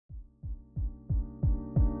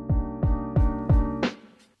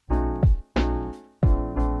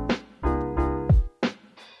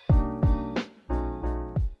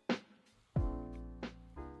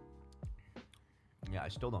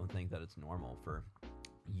still don't think that it's normal for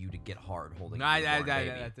you to get hard holding No, a newborn baby.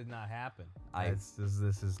 that did not happen. I- This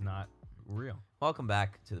is not real. Welcome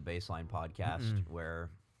back to the Bassline podcast, where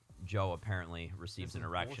Joe apparently receives This an is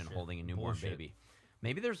erection bullshit. holding a newborn Bullshit. baby.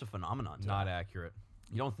 Maybe there's a phenomenon to Not that. accurate.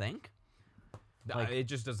 You don't think? It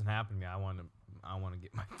just doesn't happen to me. I want to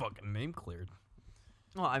get my fucking name cleared.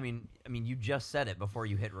 Well, I mean, you just said it before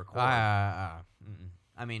you hit record. I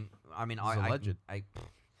mean, alleged.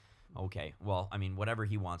 Okay, well, I mean, whatever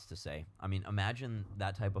he wants to say. I mean, imagine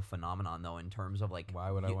that type of phenomenon, though, in terms of like. Why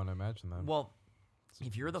would I want to imagine that? Well,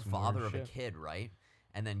 if you're the some weird father of a shit. kid, right,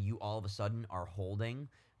 and then you all of a sudden are holding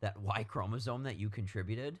that Y chromosome that you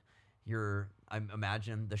contributed, I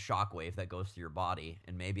imagine the shockwave that goes through your body,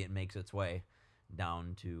 and maybe it makes its way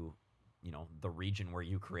down to, the region where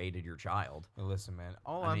you created your child. Hey, listen, man.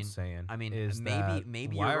 All I I'm mean- saying I mean, is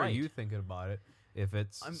maybe why you're are right. you thinking about it? If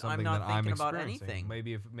it's I'm something not that I'm thinking about experiencing,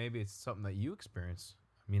 anything. maybe it's something that you experience.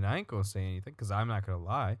 I mean, I ain't gonna say anything because I'm not gonna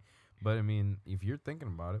lie. But I mean, if you're thinking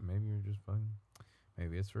about it, maybe you're just fucking.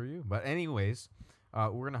 Maybe it's for you. But anyways,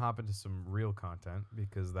 we're gonna hop into some real content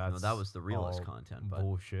because that's that was the realest all content, but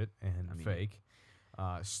bullshit and I mean- fake.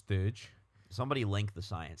 Stitch. somebody link the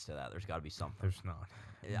science to that. There's got to be something. There's not.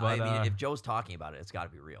 I But, mean, if Joe's talking about it, it's got to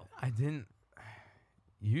be real. I didn't.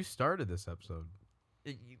 You started this episode.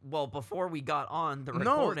 Well, before we got on the No,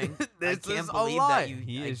 recording, I this can't is a believe lie. that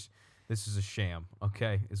you. This is a sham.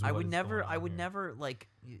 Okay, is I what would is never. going on I would here. never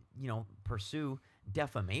pursue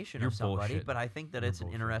defamation You're of somebody. bullshit. But I think that You're it's an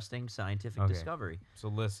bullshit. interesting scientific Okay. discovery. So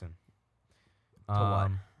listen. To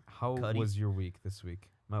what? How Cuddy? was your week this week?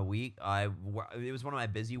 My week, it was one of my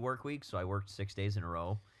busy work weeks, so I worked 6 days in a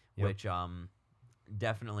row, Yep. which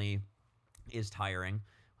definitely is tiring,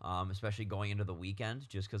 especially going into the weekend.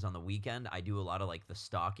 Just because on the weekend I do a lot of like the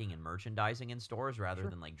stocking and merchandising in stores rather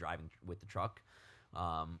than like driving with the truck,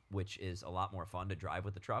 which is a lot more fun to drive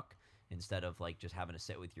with the truck instead of like just having to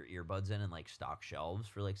sit with your earbuds in and like stock shelves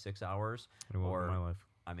for like 6 hours. I want my life.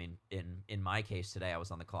 I mean, in my case today, I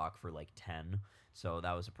was on the clock for like 10, so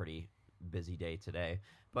that was a pretty busy day today.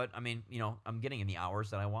 But I mean, I'm getting in the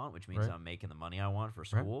hours that I want, which means Right. I'm making the money I want for Right.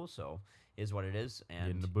 school. So is what it is.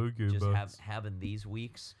 Getting And the boogie just bucks. having these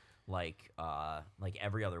weeks like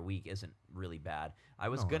every other week isn't really bad. I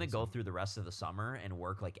was No, gonna it's go not. through the rest of the summer and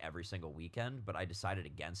work like every single weekend, but I decided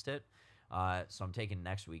against it. So I'm taking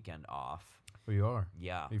next weekend off. Oh, you are.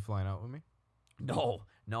 Yeah. Are you flying out with me? No,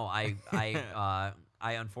 I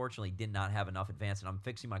unfortunately did not have enough advance, and I'm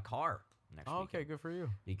fixing my car next Oh, weekend okay, good for you.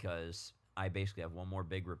 because I basically have one more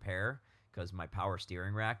big repair because my power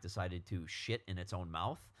steering rack decided to shit in its own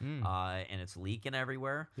mouth, and it's leaking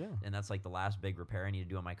everywhere. Yeah. And that's like the last big repair I need to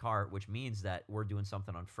do on my car, which means that we're doing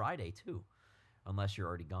something on Friday too, unless you're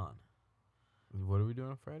already gone. What are we doing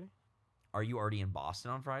on Friday? Are you already in Boston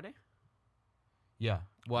on Friday? Yeah.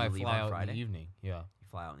 Well, You I leave fly on out Friday? in the evening. Yeah. You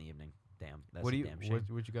fly out in the evening. Damn, that's What a do you? damn shame.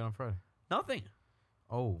 What you got on Friday? Nothing.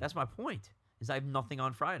 Oh, That's my point. Is I have nothing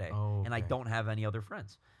on Friday, Oh, and I okay. don't have any other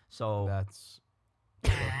friends. So that's.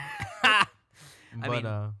 I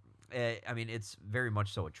But mean, it's very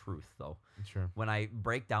much so a truth, though. sure. When I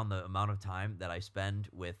break down the amount of time that I spend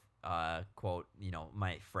with, quote,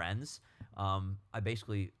 my friends,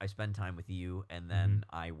 I spend time with you, and then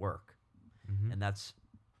I work, Mhm. and that's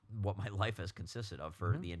what my life has consisted of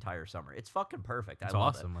for the entire summer. It's fucking perfect. It's I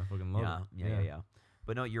love awesome. I fucking love it. it. Yeah.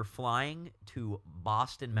 But no, you're flying to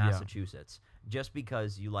Boston, Yeah. Massachusetts, just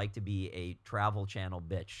because you like to be a Travel Channel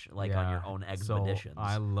bitch, like on your own expeditions. So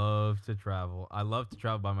I love to travel. I love to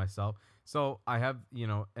travel by myself. So I have,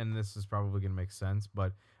 and this is probably going to make sense,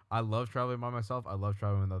 but I love traveling by myself. I love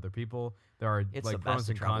traveling with other people. There are It's like the best pros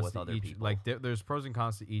to and travel cons with to other each. people. Like there's pros and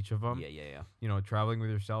cons to each of them. Yeah. Traveling with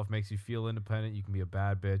yourself makes you feel independent. You can be a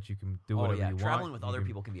bad bitch. You can do Oh whatever yeah, you want. traveling with You other can-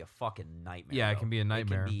 people can be a fucking nightmare. Yeah, it though. can be a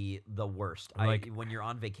nightmare. It can be the worst. Like- When you're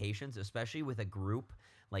on vacations, especially with a group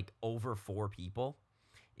like over 4 people,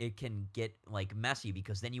 it can get like messy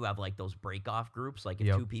because then you have like those break off groups. Like if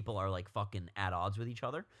Yep. 2 people are like fucking at odds with each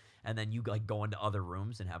other, and then you like go into other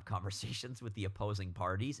rooms and have conversations with the opposing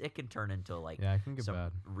parties, it can turn into like Yeah, it can get some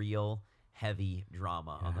bad. real heavy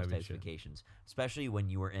drama Yeah, on those heavy types of shit. vacations, especially when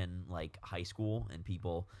you were in like high school and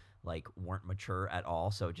people like weren't mature at all,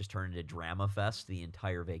 so it just turned into drama fest the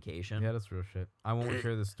entire vacation. Yeah, that's real shit. I won't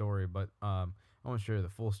share the story, but I won't share the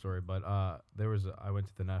full story. But I went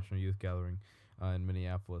to the National Youth Gathering in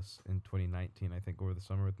Minneapolis in 2019, I think, over the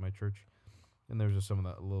summer with my church, and there was just a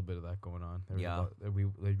little bit of that going on. There was Yeah. we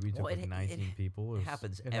took Well, like 19 people. It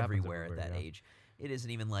happens everywhere at that age. It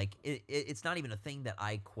isn't even like it's not even a thing that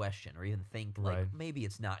I question or even think like Right. maybe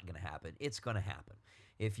it's not gonna happen. It's gonna happen.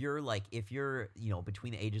 If you're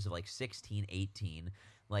between the ages of like 16, 18,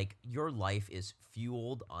 like your life is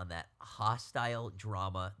fueled on that hostile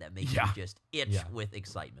drama that makes Yeah. you just itch Yeah. with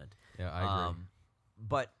excitement. Yeah, I agree.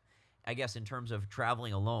 But I guess in terms of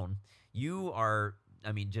traveling alone, you are,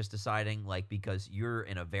 I mean, just deciding like because you're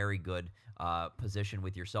in a very good position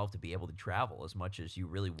with yourself to be able to travel as much as you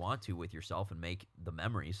really want to with yourself and make the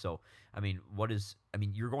memories. So, I mean,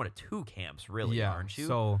 you're going to 2 camps, really, aren't you?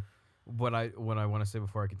 So what I want to say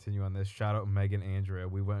before I continue on this, shout out Megan and Andrea.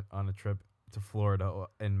 We went on a trip to Florida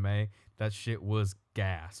in May. That shit was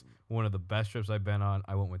gas. One of the best trips I've been on.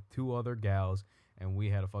 I went with 2 other gals, and we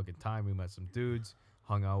had a fucking time. We met some dudes,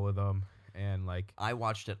 hung out with them, and like I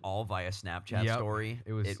watched it all via Snapchat story.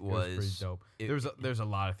 It was pretty dope. There's a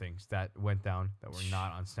lot of things that went down that were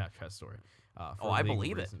not on Snapchat story. For I legal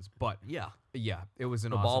believe reasons. it. But Yeah. it was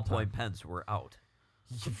an The awesome ballpoint time. pens were out.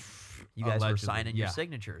 You guys were Allegedly, signing yeah. your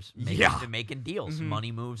signatures, Yeah. making deals, Mhm.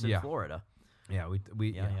 money moves in Yeah. Florida. Yeah,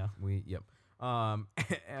 yep.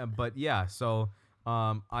 But yeah, so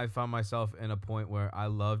I found myself in a point where I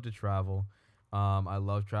love to travel. I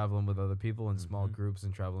love traveling with other people in small groups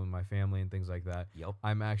and traveling with my family and things like that. Yep.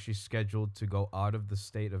 I'm actually scheduled to go out of the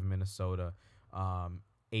state of Minnesota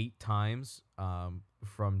 8 times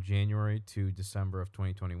from January to December of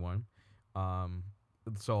 2021.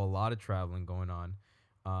 So a lot of traveling going on.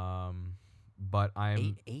 But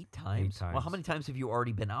I'm Eight times? Well, how times. many times have you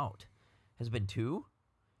already been out? Has it been 2?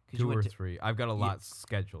 2 or 3. I've got a lot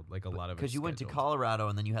scheduled, like a lot of it. Because you went to scheduled. Colorado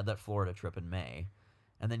and then you had that Florida trip in May,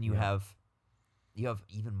 and then you have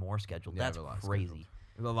even more scheduled. Yeah, I That's have a lot crazy. scheduled.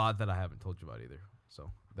 There's a lot that I haven't told you about either.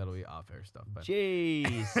 So that'll be off-air stuff. But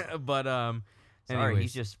Jeez. but Sorry,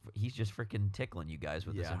 anyways, he's just freaking tickling you guys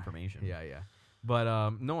with this information. Yeah.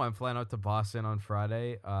 But no, I'm flying out to Boston on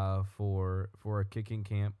Friday for a kicking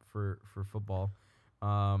camp for football.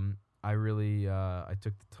 I really I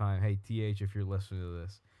took the time. Hey, TH, if you're listening to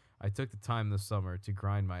this, I took the time this summer to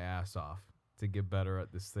grind my ass off to get better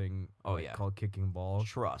at this thing called kicking balls.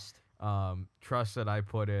 Trust That I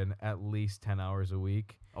put in at least 10 hours a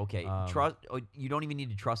week. Okay, you don't even need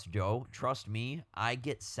to trust Joe. Trust me. I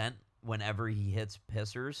get sent whenever he hits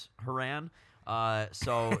pissers, Haran.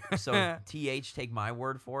 So TH, take my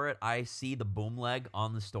word for it. I see the boom leg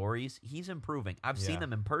on the stories. He's improving. I've seen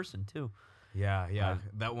them in person too. Yeah.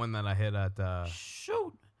 That one that I hit at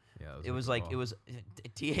shoot. Yeah, it was like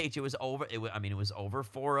TH. It was over. It was over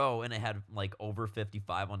 4-0, and it had like over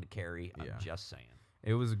 55 on the carry. I'm just saying.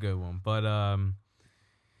 It was a good one, but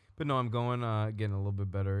no, I'm going getting a little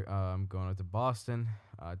bit better. I'm going out to Boston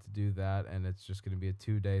to do that, and it's just going to be a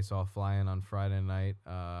 2-day. So I'll fly in on Friday night,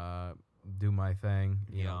 do my thing,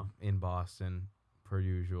 you know, in Boston per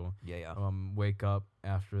usual. Yeah. Wake up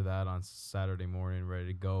after that on Saturday morning, ready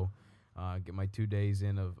to go. Get my 2 days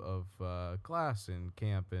in of class and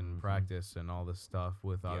camp and practice and all this stuff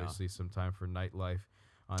with obviously some time for nightlife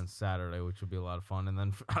on Saturday, which will be a lot of fun. And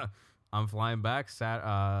then I'm flying back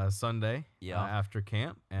Sunday after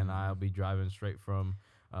camp, and I'll be driving straight from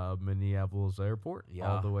Minneapolis Airport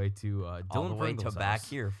all the way to Dylan Pringle's back house,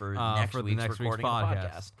 here for the next week's recording of the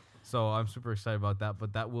podcast. So I'm super excited about that,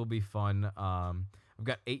 but that will be fun. I've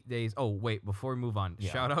got 8 days. Oh, wait, before we move on,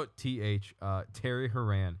 shout out TH, Terry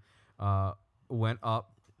Haran went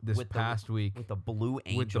up this past week with the Blue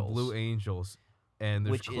Angels. With the Blue Angels, and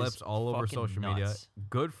there's clips all over social media.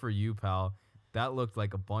 Good for you, pal. That looked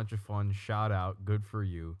like a bunch of fun. Shout out, good for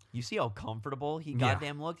you. You see how comfortable he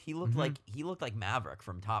goddamn looked? He looked like Maverick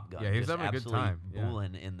from Top Gun. Yeah, he was having a good time.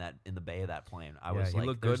 Booling in the bay of that plane. I was he like,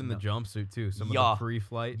 looked good in the jumpsuit too. Some of the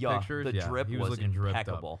pre-flight pictures. The drip he was looking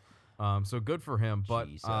impeccable. Dripped up. So good for him. But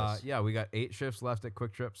Jesus. we got 8 shifts left at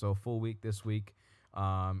Kwik Trip, so a full week this week.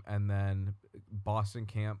 And then Boston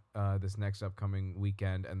camp this next upcoming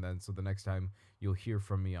weekend, and then so the next time you'll hear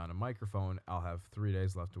from me on a microphone, I'll have 3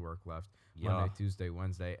 days left to work left. Monday, Tuesday,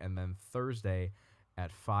 Wednesday, and then Thursday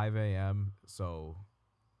at 5 a.m. So,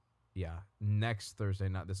 next Thursday,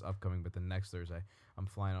 not this upcoming, but the next Thursday, I'm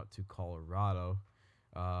flying out to Colorado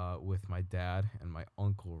with my dad and my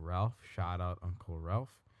Uncle Ralph. Shout out Uncle Ralph.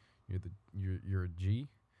 You're a G.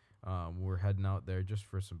 We're heading out there just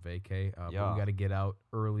for some vacay. But we got to get out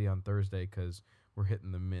early on Thursday because we're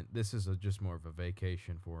hitting the mint. This is just more of a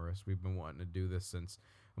vacation for us. We've been wanting to do this since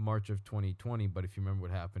March of 2020, but if you remember what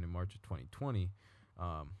happened in March of 2020,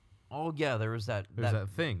 there was that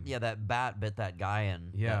thing. Yeah, that bat bit that guy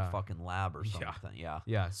in that fucking lab or something.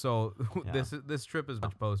 Yeah. So this trip is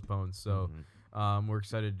much postponed. So we're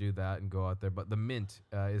excited to do that and go out there. But the Mint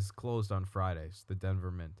is closed on Fridays. The Denver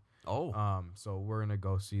Mint. So we're gonna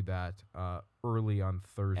go see that early on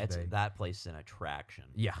Thursday. That place is an attraction.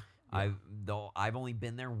 Yeah. I've only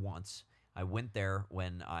been there once. I went there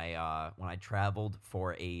when I traveled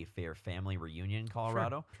for a fair family reunion in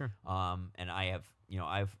Colorado. Sure. And I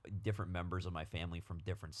have different members of my family from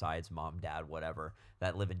different sides, mom, dad, whatever,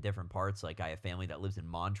 that live in different parts. Like I have family that lives in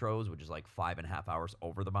Montrose, which is like 5.5 hours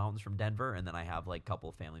over the mountains from Denver, and then I have like a couple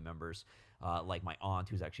of family members, like my aunt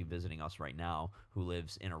who's actually visiting us right now, who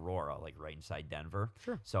lives in Aurora, like right inside Denver.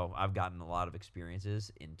 Sure. So I've gotten a lot of experiences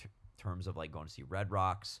in terms of like going to see Red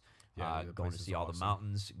Rocks. Yeah, the going place to is see all the awesome.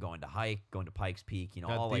 mountains, going to hike, going to Pikes Peak, That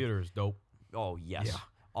all theater is dope. oh yes, Yeah,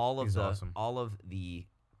 all of he's the awesome. all of the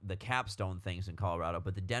capstone things in Colorado,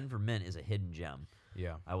 but the Denver Mint is a hidden gem,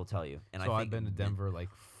 Yeah. I will tell you. And So I I've think been to Mint- Denver like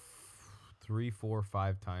 3, 4,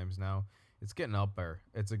 5 times now. It's getting up there.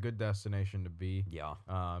 It's a good destination to be. Yeah,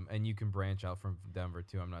 And you can branch out from Denver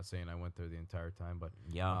too. I'm not saying I went there the entire time, but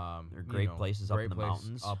yeah, they're you great know, places great up in the place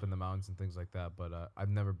mountains. up in the mountains and things like that. But I've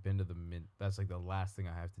never been to the Mint. That's like the last thing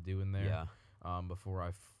I have to do in there. Yeah, Before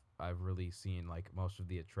I've really seen like most of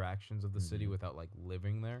the attractions of the city without like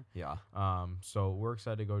living there. yeah, So we're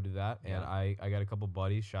excited to go do that. And Yeah. I got a couple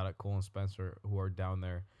buddies, shout out Cole and Spencer, who are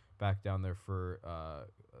back down there for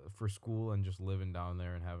school and just living down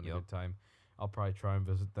there and having a Yep. good time. I'll probably try and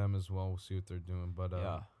visit them as well. We'll see what they're doing. But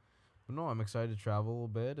yeah. but no, I'm excited to travel a little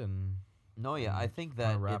bit and No, yeah, I think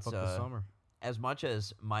kinda that wrap it's up the summer. as much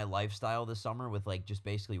as my lifestyle this summer with like just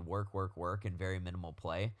basically work, work, work and very minimal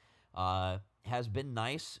play, has been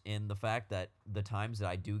nice in the fact that the times that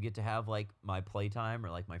I do get to have like my playtime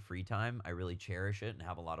or like my free time, I really cherish it and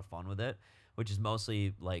have a lot of fun with it, which is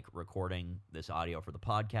mostly like recording this audio for the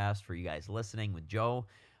podcast for you guys listening with Joe,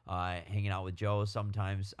 hanging out with Joe.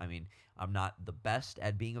 Sometimes, I mean, I'm not the best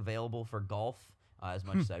at being available for golf as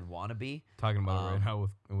much as I'd want to be. Talking about it right now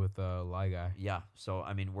with Lie Guy. Yeah, so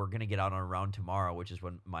I mean, we're gonna get out on a round tomorrow, which is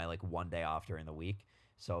when my like one day off during the week.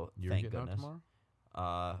 So You're thank getting out goodness.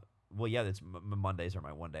 tomorrow? Well, yeah, it's Mondays are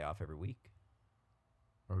my one day off every week.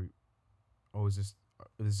 Oh, is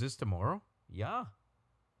this tomorrow? Yeah,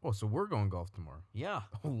 Oh, so we're going golf tomorrow. yeah,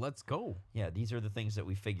 Oh, let's go. yeah. These are the things that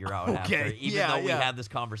we figure out Okay, after, even yeah, though we yeah. had this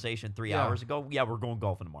conversation 3 Yeah. hours ago. Yeah, we're going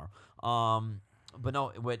golfing tomorrow. But no,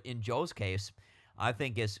 what in Joe's case, I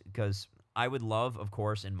think is because I would love, of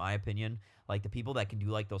course, in my opinion, like the people that can do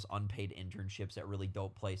like those unpaid internships at really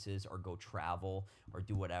dope places or go travel or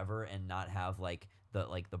do whatever and not have like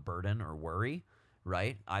the burden or worry,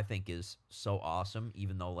 right? I think is so awesome.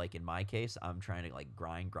 Even though like in my case, I'm trying to like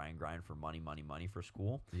grind for money for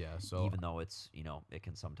school. Yeah, so Even though it's it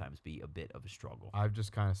can sometimes be a bit of a struggle. I've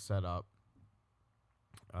just kind of set up.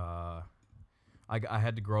 I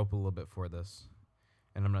had to grow up a little bit for this,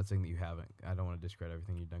 and I'm not saying that you haven't. I don't want to discredit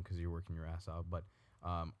everything you've done because you're working your ass out. But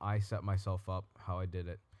I set myself up how I did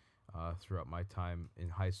it throughout my time in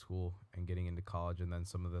high school and getting into college, and then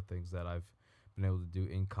some of the things that I've been able to do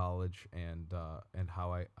in college, and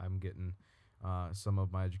how I'm getting some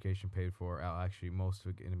of my education paid for. Actually, most of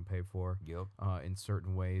it getting paid for. Yep. In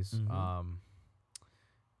certain ways. Mhm.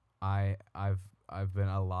 I've been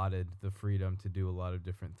allotted the freedom to do a lot of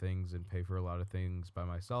different things and pay for a lot of things by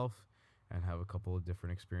myself, and have a couple of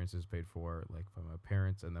different experiences paid for, like by my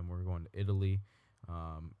parents. And then we're going to Italy,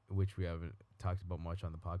 which we haven't talked about much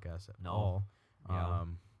on the podcast at No. all. Yeah.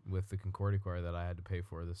 With the Concordia Choir that I had to pay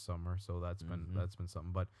for this summer, so that's Mhm. been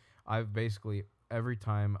something. But I've basically every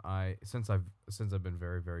time since I've been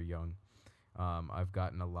very, very young, I've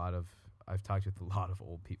talked with a lot of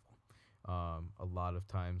old people, a lot of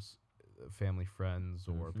times family friends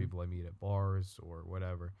or Mhm. people I meet at bars or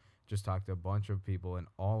whatever. Just talk to a bunch of people, and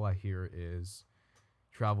all I hear is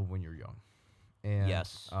travel when you're young. And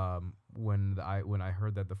Yes. when I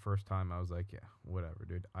heard that the first time, I was like, yeah, whatever,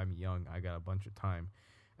 dude. I'm young. I got a bunch of time.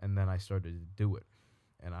 And then I started to do it,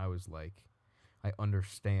 and I was like, I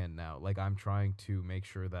understand now. Like, I'm trying to make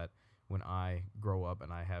sure that when I grow up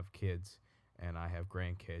and I have kids and I have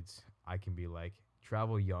grandkids, I can be like,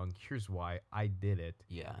 travel young. Here's why I did it,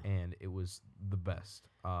 Yeah. and it was the best.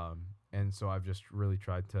 And so I've just really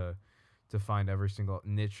tried to find every single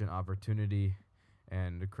niche and opportunity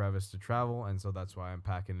and a crevice to travel, and so that's why I'm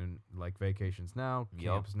packing in like vacations now,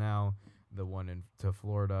 Yup. camps now. The one to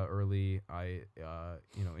Florida early.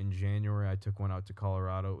 In January I took one out to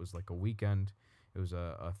Colorado. It was like a weekend. It was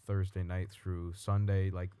a Thursday night through Sunday.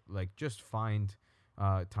 Like just find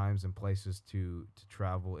times and places to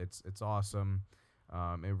travel. It's awesome.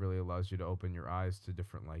 It really allows you to open your eyes to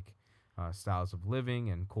different styles of living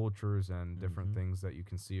and cultures and different Mhm. things that you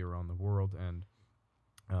can see around the world. And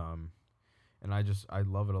I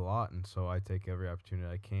love it a lot, and so I take every opportunity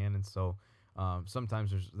I can. And so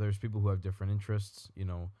sometimes there's people who have different interests.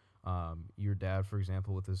 Your dad, for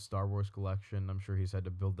example, with his Star Wars collection, I'm sure he's had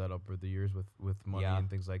to build that up over the years with money Yeah. and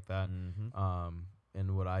things like that. Mhm.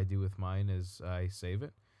 and what I do with mine is I save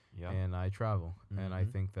it Yeah. and I travel. And I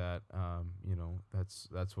Mhm. think that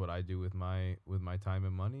that's what I do with my time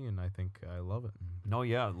and money, and I think I love it. No,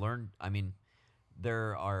 yeah, I mean,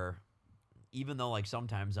 there are, even though like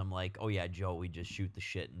sometimes I'm like, oh yeah, Joe, we just shoot the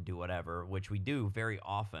shit and do whatever, which we do very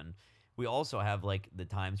often. We also have like the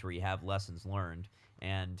times where you have lessons learned,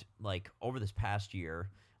 and like over this past year,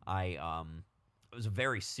 I was a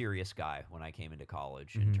very serious guy when I came into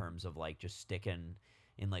college in terms of like just sticking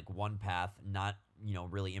in like one path, not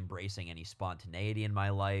really embracing any spontaneity in my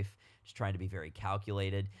life, just trying to be very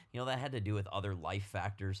calculated. That had to do with other life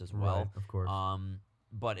factors as Right, well. of course.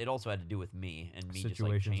 But it also had to do with me and me just like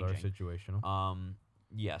Situations are changing. situational.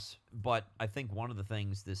 Yes, but I think one of the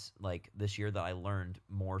things this year that I learned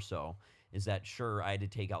more so is that sure I had to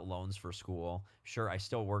take out loans for school. Sure, I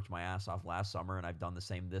still worked my ass off last summer, and I've done the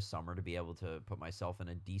same this summer to be able to put myself in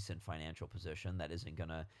a decent financial position that isn't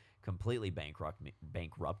gonna completely bankrupt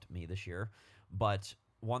me this year. But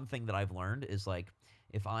one thing that I've learned is like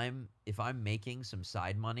if I'm making some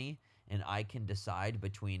side money and I can decide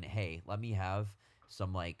between, hey, let me have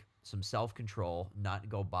some self-control, not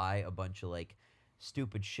go buy a bunch of like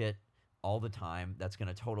stupid shit all the time that's going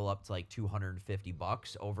to total up to like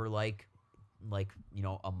 $250 over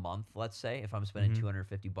a month, let's say, if I'm spending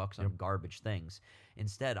 $250 on Yep. garbage things.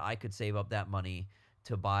 Instead, I could save up that money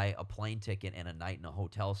to buy a plane ticket and a night in a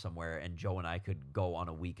hotel somewhere, and Joe and I could go on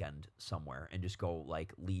a weekend somewhere and just go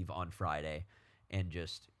like leave on Friday and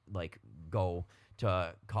just like go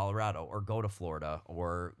to Colorado or go to Florida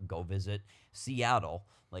or go visit Seattle.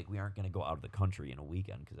 Like we aren't going to go out of the country in a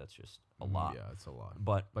weekend because that's just a lot. Yeah, it's a lot.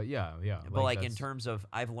 But yeah. but like in terms of,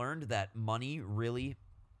 I've learned that money really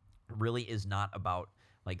is not about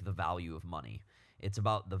like the value of money. It's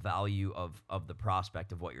about the value of the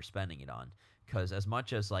prospect of what you're spending it on. Because as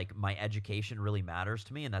much as like my education really matters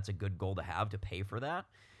to me, and that's a good goal to have to pay for that,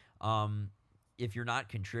 if you're not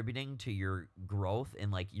contributing to your growth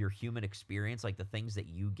and like your human experience, like the things that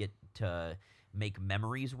you get to make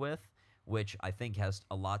memories with, which I think has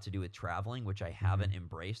a lot to do with traveling, which I haven't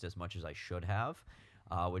embraced as much as I should have,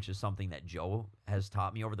 which is something that Joe has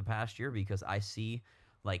taught me over the past year, because I see,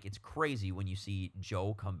 like, it's crazy when you see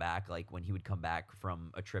Joe come back, like when he would come back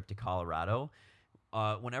from a trip to Colorado.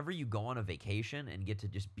 Whenever you go on a vacation and get to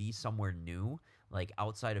just be somewhere new, like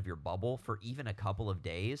outside of your bubble for even a couple of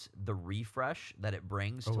days, the refresh that it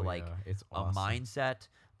brings to like it's a awesome. mindset,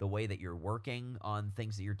 the way that you're working on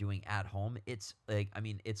things that you're doing at home, it's like, I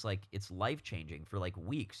mean, it's life changing for like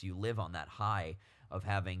weeks. You live on that high of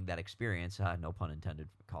having that experience. No pun intended,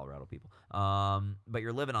 Colorado people. But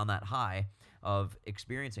you're living on that high of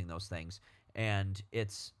experiencing those things, and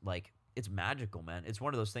it's like, it's magical, man. It's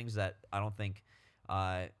one of those things that I don't think.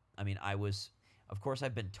 I mean, of course,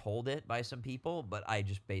 I've been told it by some people, but I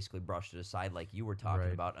just basically brushed it aside, like you were talking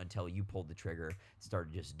Right. about, until you pulled the trigger, and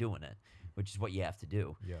started just doing it, which is what you have to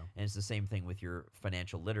do. Yeah. And it's the same thing with your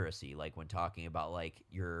financial literacy, like when talking about like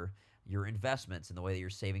your investments and the way that you're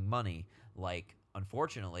saving money. Like,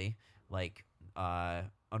 unfortunately,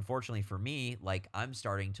 for me, like I'm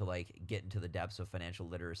starting to like get into the depths of financial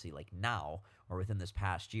literacy like now, or within this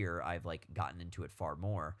past year, I've like gotten into it far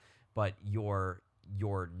more. But your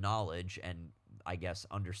knowledge and, I guess,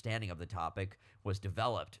 understanding of the topic was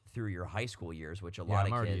developed through your high school years, which a lot I'm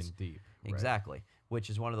of already kids in deep. Right. exactly, which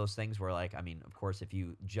is one of those things where, like, I mean, of course, if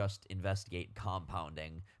you just investigate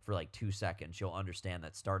compounding for like 2 seconds, you'll understand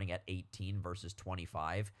that starting at 18 versus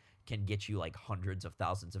 25 can get you like hundreds of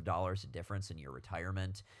thousands of dollars of difference in your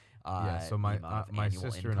retirement. Yeah. So the my amount of my annual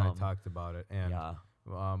sister income. and I talked about it, and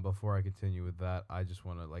Yeah. before I continue with that, I just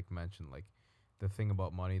want to like mention like the thing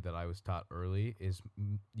about money that I was taught early is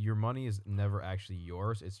your money is never actually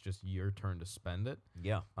yours. It's just your turn to spend it.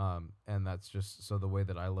 Yeah. And that's just, so the way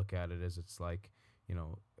that I look at it is, it's like,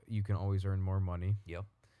 you can always earn more money. Yep.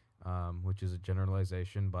 Which is a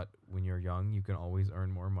generalization, but when you're young, you can always earn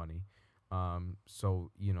more money. So,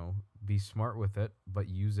 be smart with it, but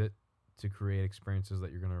use it to create experiences that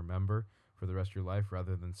you're going to remember for the rest of your life,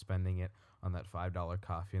 rather than spending it on that $5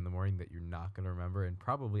 coffee in the morning that you're not going to remember and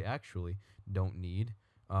probably actually don't need.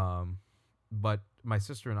 But my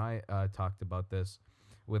sister and I talked about this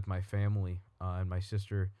with my family, and my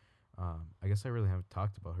sister, I guess I really haven't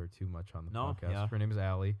talked about her too much on the podcast. Yeah. Her name is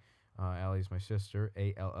Allie. Allie is my sister,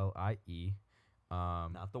 Allie.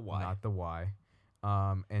 Not the Y. Not the Y.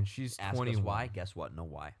 And she's Ask 21. us why. Guess what? No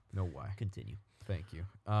why. No Y. Continue. Thank you.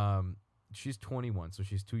 She's 21, so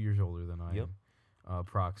she's 2 years older than I Yep. am,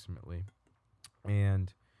 approximately.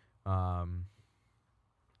 And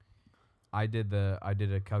I did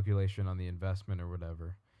a calculation on the investment or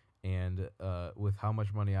whatever, and with how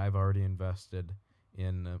much money I've already invested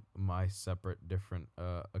in my separate different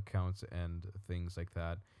accounts and things like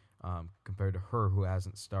that, compared to her who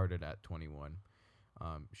hasn't started at 21.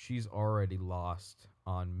 She's already lost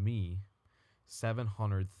on me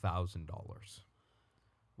 $700,000.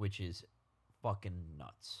 which is fucking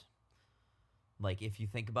nuts. Like if you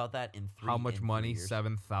think about that in How much money years,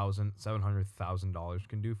 $700,000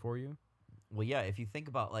 can do for you? well, yeah, if you think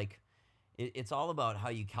about like, it's all about how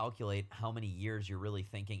you calculate how many years you're really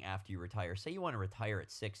thinking after you retire. Say you want to retire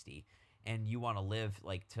at 60, and you want to live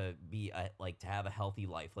like to be like to have a healthy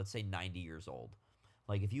life. Let's say 90 years old.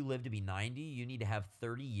 Like if you live to be 90, you need to have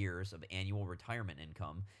 30 years of annual retirement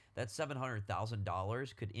income. That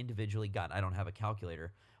 $700,000 could individually, God, I don't have a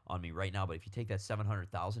calculator on me right now, but if you take that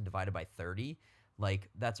 700,000 divided by 30, like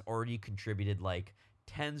that's already contributed like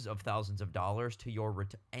tens of thousands of dollars to your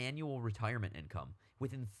annual retirement income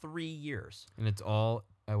within 3 years. And it's all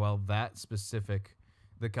that specific,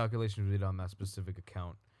 the calculations we did on that specific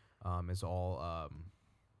account is all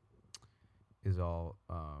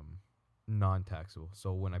non-taxable.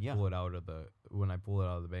 So when I pull it out of the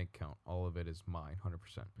bank account, all of it is mine, 100%.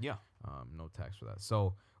 Yeah. No tax for that.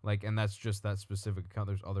 So like, and that's just that specific account.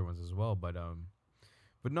 There's other ones as well, but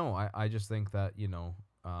no, I just think that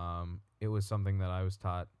it was something that I was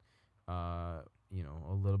taught, a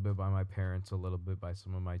little bit by my parents, a little bit by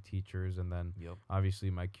some of my teachers, and then obviously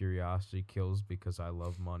my curiosity kills because I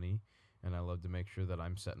love money and I love to make sure that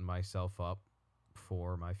I'm setting myself up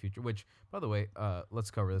for my future. Which, by the way,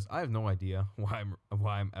 let's cover this. I have no idea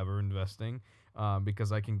why I'm ever investing,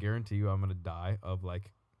 because I can guarantee you I'm gonna die of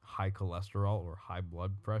like high cholesterol or high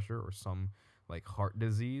blood pressure or some like heart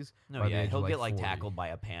disease. No, yeah, he'll get like 40. Tackled by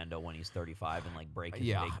a panda when he's 35 and like break his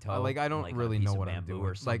big toe. Like I don't like, really know what I'm doing.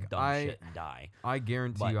 Or some like dumb shit and die. I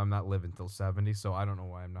guarantee you I'm not living till 70, so I don't know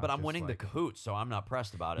why I'm not. But I'm winning the Kahoot, so I'm not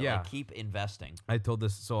pressed about it. Yeah, like, keep investing. I told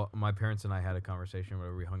this. So my parents and I had a conversation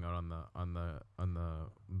where we hung out on the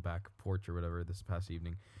back porch or whatever this past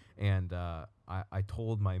evening, and I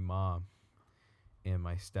told my mom and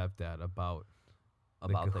my stepdad about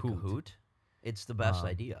the Kahoot. It's the best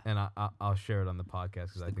idea. And I'll share it on the podcast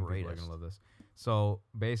because I think people are going to love this. So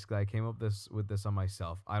basically, I came up with this on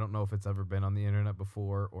myself. I don't know if it's ever been on the internet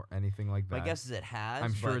before or anything like that. My guess is it has.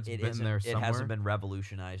 I'm sure it's been there somewhere. It hasn't been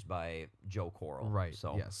revolutionized by Joe Koroll. Right.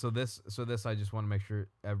 So yeah. So this I just want to make sure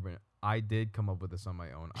everyone. I did come up with this on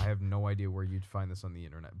my own. I have no idea where you'd find this on the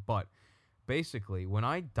internet. But basically, when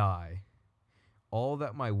I die, all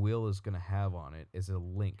that my will is going to have on it is a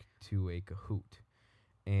link to a Kahoot.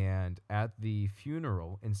 And at the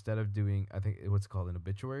funeral, instead of doing, I think what's called an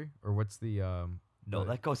obituary, or what's the no,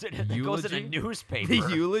 that goes in a newspaper. The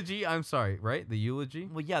eulogy. I'm sorry, right? The eulogy.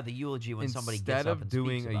 Well, yeah, the eulogy when somebody gets up and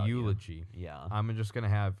speaks about doing a eulogy. Yeah, I'm just gonna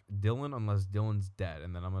have Dylan unless Dylan's dead,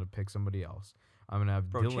 and then I'm gonna pick somebody else. I'm gonna have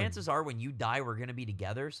Dylan. Chances are when you die, we're gonna be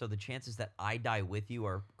together, so the chances that I die with you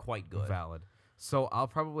are quite good. Valid. So I'll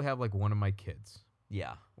probably have like one of my kids.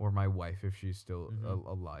 Yeah. Or my wife if she's still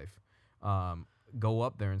alive. Go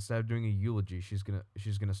up there instead of doing a eulogy. She's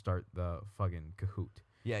gonna start the fucking Kahoot.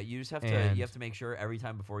 Yeah, you just have to make sure every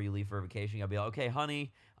time before you leave for a vacation, you gotta be like, okay,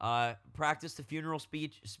 honey, practice the funeral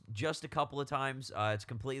speech just a couple of times. It's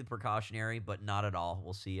completely precautionary, but not at all.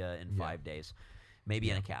 We'll see you in 5 days, maybe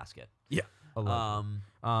in a casket. Yeah.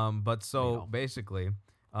 But so basically,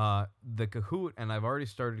 the Kahoot, and I've already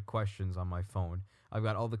started questions on my phone. I've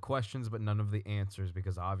got all the questions, but none of the answers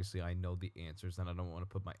because obviously I know the answers, and I don't want to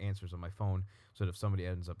put my answers on my phone so that if somebody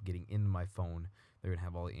ends up getting into my phone, they're going to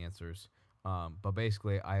have all the answers. But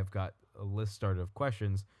basically, I have got a list started of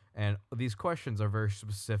questions, and these questions are very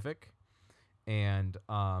specific, and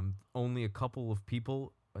only a couple of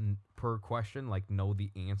people per question like know the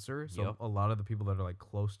answer. So a lot of the people that are like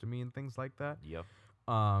close to me and things like that. Yep.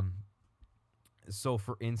 So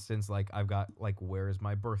for instance, like I've got like where is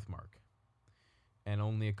my birthmark? And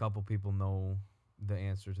only a couple people know the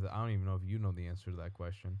answer to that. I don't even know if you know the answer to that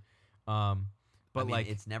question. But I mean, like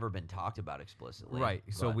it's never been talked about explicitly. Right.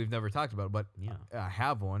 So we've never talked about it, but I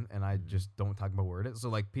have one and I just don't talk about where it is. So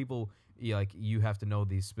like people, you have to know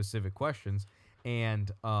these specific questions.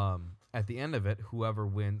 And at the end of it, whoever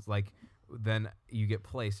wins, like then you get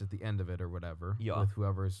placed at the end of it or whatever with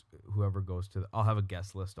whoever goes to I'll have a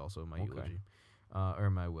guest list also in my eulogy or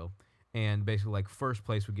in my will. And basically like first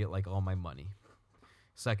place would get like all my money.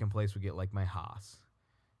 Second place would get like my house.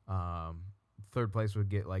 Third place would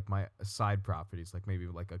get like my side properties, like maybe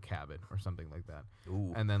like a cabin or something like that.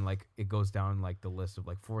 Ooh. And then like it goes down like the list of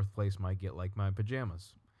like fourth place might get like my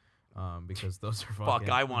pajamas, because those are fucking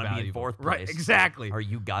I want to be in fourth place. Right, exactly. Are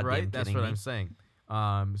you goddamn right? That's kidding what me? I'm saying.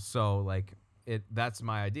 So like that's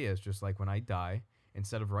my idea. It's just like when I die,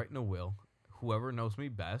 instead of writing a will, whoever knows me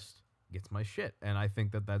best gets my shit, and I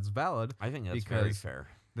think that that's valid. I think that's very because fair.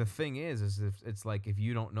 the thing is if it's like if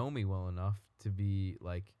you don't know me well enough to be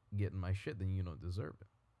like getting my shit, then you don't deserve it.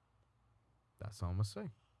 That's all I'm gonna say.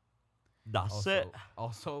 That's it.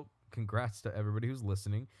 Also, congrats to everybody who's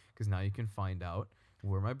listening, because now you can find out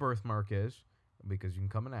where my birthmark is, because you can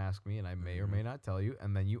come and ask me, and I may or may not tell you,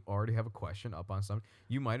 and then you already have a question up on something.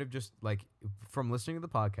 You might have just, like, from listening to the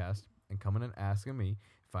podcast and coming and asking me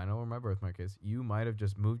if I know where my birthmark is, you might have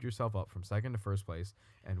just moved yourself up from second to first place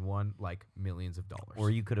and won, like, millions of dollars. Or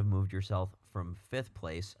you could have moved yourself from 5th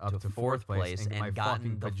place up to fourth 4th place and and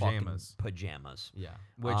gotten the pajamas. fucking pajamas. Yeah.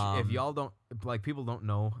 Which, if y'all don't, like, people don't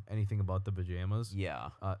know anything about the pajamas. Yeah.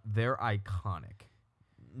 They're iconic.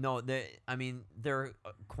 No, they're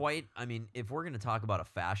quite, if we're going to talk about a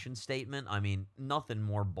fashion statement, nothing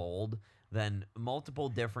more bold than multiple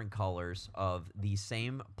different colors of the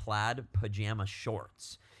same plaid pajama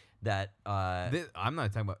shorts that I'm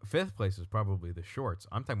not talking about 5th place is probably the shorts.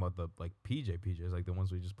 I'm talking about the like PJs, like the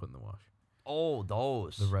ones we just put in the wash. Oh,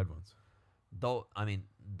 those. The red ones.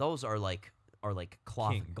 Those are like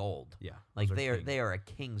cloth King. Gold. Yeah. Like king. they are a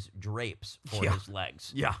king's drapes for Yeah. his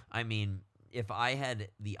legs. Yeah. If I had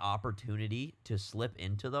the opportunity to slip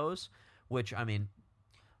into those, which I've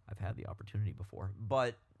had the opportunity before,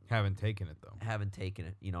 but Haven't taken it though. haven't taken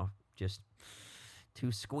it, just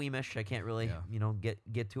too squeamish. I can't really, Yeah.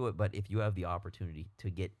 get to it. But if you have the opportunity to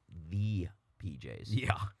get the PJs,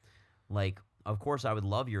 Yeah. like, of course, I would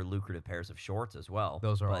love your lucrative pairs of shorts as well.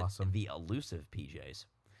 Those are but awesome. The elusive PJs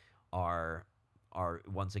are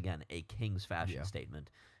once again a king's fashion statement.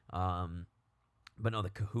 But no, the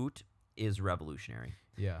Kahoot is revolutionary.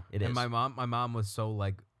 Yeah. It and is. my mom was so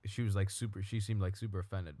like she seemed like super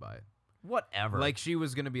offended by it. Whatever. Like she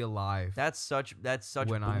was gonna be alive. That's such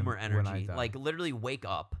when boomer I energy. die. Like, literally wake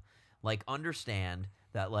up. Like, understand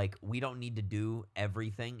that, like, we don't need to do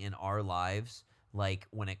everything in our lives, like,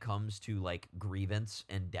 when it comes to, like, grievance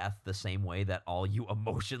and death, the same way that all you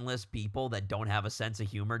emotionless people that don't have a sense of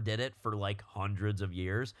humor did it for, like, hundreds of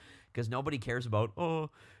years. Because nobody cares about, oh,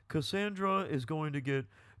 Cassandra is going to get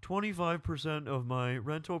 25% of my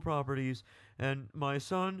rental properties, and my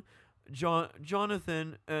son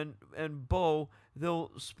Jonathan and Bo,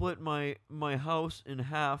 they'll split my house in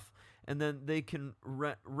half, and then they can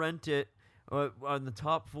rent it on the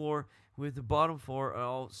top floor with the bottom floor.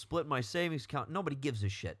 I'll split my savings account. Nobody gives a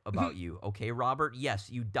shit about you, okay, Robert? Yes,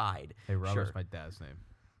 you died. Hey, Robert's Sure. my dad's name.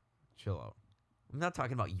 Chill out. I'm not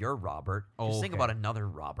talking about your Robert. Oh, Just think okay. about another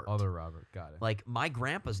Robert. Other Robert. Got it. Like, my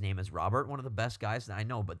grandpa's name is Robert, one of the best guys that I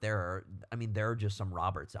know, but there are just some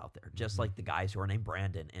Roberts out there, just like the guys who are named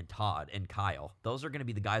Brandon and Todd and Kyle. Those are going to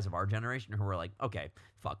be the guys of our generation who are like, okay,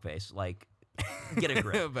 fuckface, like, get a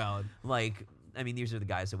grip. Valid. Like, these are the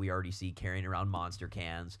guys that we already see carrying around monster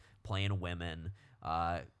cans, playing women,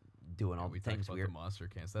 doing all We the talked things about weird. the monster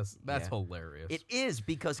cans. That's Yeah. hilarious. It is,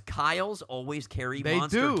 because Kyles always carry They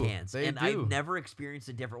monster do. cans. They and do. I've never experienced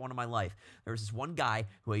a different one in my life. There was this one guy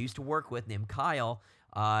who I used to work with named Kyle.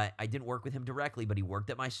 I didn't work with him directly, but he worked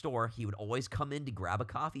at my store. He would always come in to grab a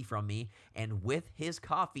coffee from me. And with his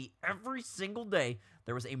coffee, every single day,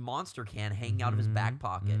 there was a monster can hanging out of his back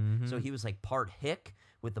pocket. Mhm. So he was like part hick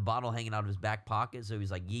with the bottle hanging out of his back pocket. So he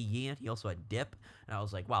was like yee. And he also had dip. And I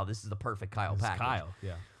was like, wow, this is the perfect Kyle It's package. Kyle.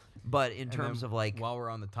 Yeah. But in And terms then of, like, while we're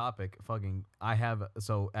on the topic,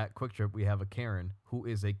 so at Kwik Trip we have a Karen who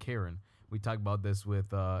is a Karen. We talked about this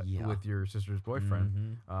with your sister's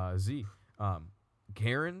boyfriend, Z.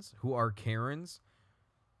 Karens who are Karens.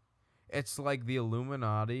 It's like the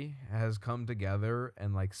Illuminati has come together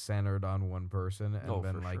and like centered on one person and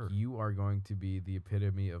been for like, sure. you are going to be the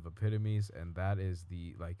epitome of epitomes, and that is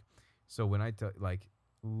the like. So when I like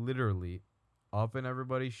literally up in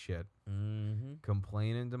everybody's shit,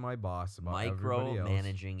 complaining to my boss about everybody else,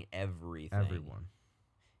 micromanaging everything. everyone,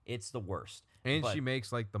 It's the worst. and But- she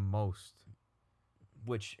makes like the most,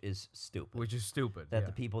 which is stupid. which is stupid. that yeah.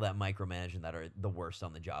 the people that micromanage and that are the worst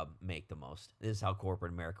on the job make the most. This is how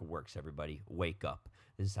corporate America works, everybody. Wake up.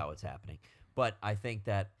 This is how it's happening. But I think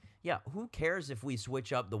that, who cares if we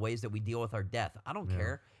switch up the ways that we deal with our death? I don't Yeah.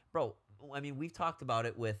 care. Bro, we've talked about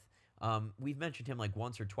it with, we've mentioned him like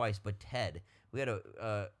once or twice, but Ted.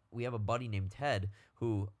 We have a buddy named Ted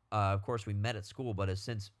who, of course, we met at school, but has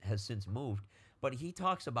since moved. But he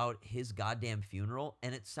talks about his goddamn funeral,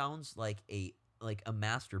 and it sounds like a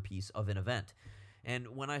masterpiece of an event. And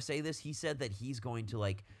when I say this, he said that he's going to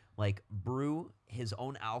like brew his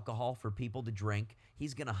own alcohol for people to drink.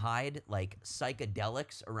 He's going to hide like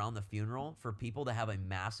psychedelics around the funeral for people to have a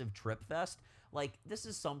massive trip fest. Like, this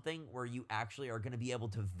is something where you actually are going to be able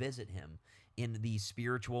to visit him in the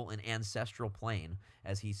spiritual and ancestral plane,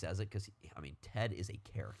 as he says it, because I mean Ted is a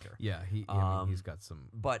character. Yeah, I mean, he's got some.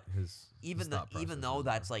 But his even though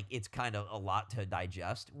that's like it's kind of a lot to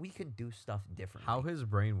digest, we could do stuff differently. How his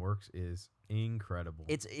brain works is incredible.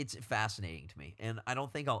 It's fascinating to me, and I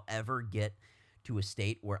don't think I'll ever get to a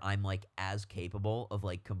state where I'm like as capable of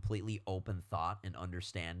like completely open thought and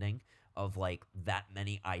understanding of like that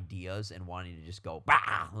many ideas and wanting to just go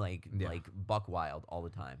bah like buck wild all the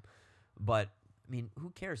time. But I mean, who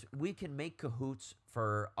cares? We can make cahoots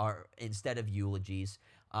for our instead of eulogies.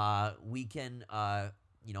 We can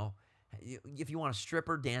you know, if you want a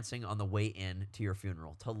stripper dancing on the way in to your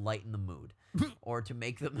funeral to lighten the mood or to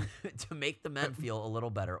make them to make the men feel a little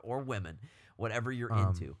better, or women, whatever you're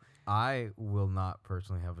into. I will not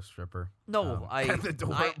personally have a stripper. No, at the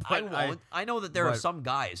door, I won't. I know that there are some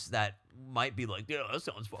guys that might be like, yeah, that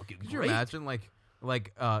sounds fucking great. Could you imagine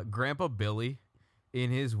like Grandpa Billy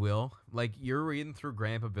in his will? Like you're reading through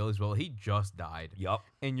Grandpa Billy's will. He just died. Yup.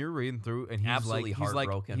 And you're reading through, and he's absolutely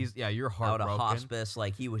heartbroken. You're heartbroken. Out of hospice,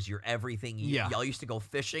 like he was your everything. Y'all used to go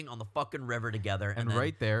fishing on the fucking river together. And then,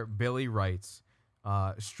 right there, Billy writes,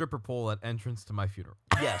 stripper pole at entrance to my funeral.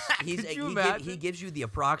 Yes, he gives you the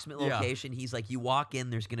approximate location. He's like, you walk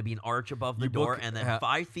in, there's going to be an arch above the door, and then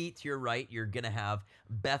 5 feet to your right, you're going to have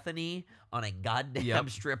Bethany on a goddamn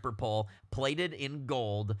stripper pole plated in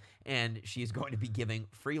gold, and she's going to be giving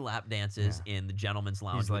free lap dances in the gentleman's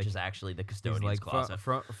lounge, which is actually the custodian's closet.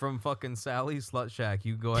 From fucking Sally's Slut Shack,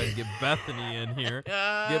 you go ahead and get Bethany in here.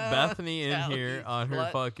 Get Bethany in here on her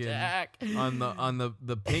fucking shack. on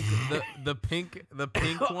the pink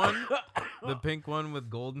one. The pink one with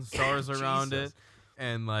golden stars around it,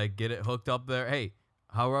 and like get it hooked up there. Hey,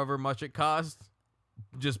 however much it costs,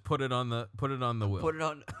 just put it on the wheel. Put it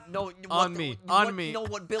on me. No,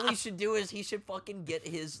 what Billy should do is he should fucking get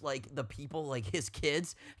his like the people like his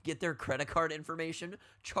kids get their credit card information,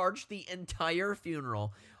 charge the entire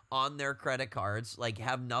funeral on their credit cards, like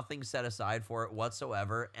have nothing set aside for it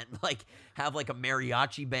whatsoever, and like have like a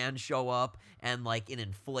mariachi band show up and like an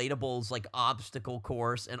inflatables like obstacle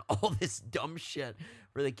course and all this dumb shit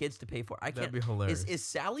for the kids to pay for. That'd be hilarious. Is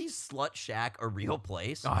Sally's Slut Shack a real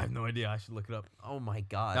place? Oh, I have no idea. I should look it up. Oh my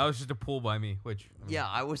god. That was just a pool by me, which yeah,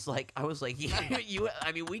 I was like you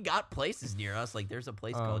I mean, we got places near us. Like there's a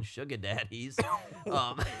place called Sugar Daddy's.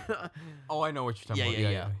 Oh, I know what you're talking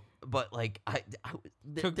about. Yeah. But like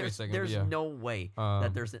there's no way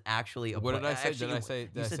that there's actually a what did I say? Actually,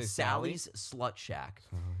 did I say Sally's Slut Shack,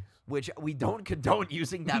 which we don't condone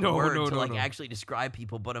using that word to actually describe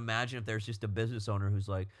people. But imagine if there's just a business owner who's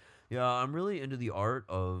like, yeah, I'm really into the art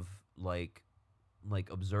of like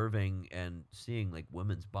observing and seeing like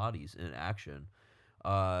women's bodies in action,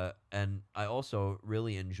 and I also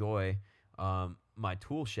really enjoy my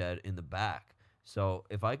tool shed in the back. So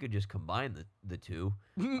if I could just combine the two,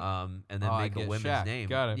 and then make a women's shack. name,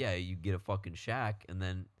 Got it. Yeah, you get a fucking shack, and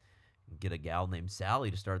then get a gal named Sally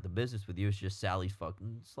to start the business with you. It's just Sally's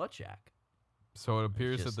fucking Slut Shack. So it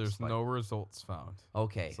appears that there's no results found.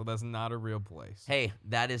 Okay. So that's not a real place. Hey,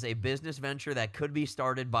 that is a business venture that could be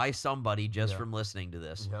started by somebody just from listening to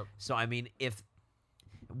this. Yep. So I mean, if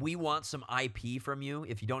we want some IP from you.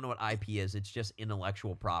 If you don't know what IP is, it's just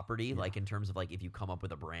intellectual property. Like in terms of like if you come up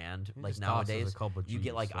with a brand, like nowadays you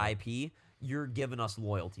get like IP. You're giving us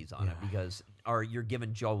loyalties on it because, or you're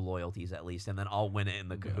giving Joe loyalties at least, and then I'll win it in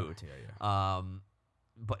the Kahoot. Yeah.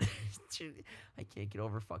 But I can't get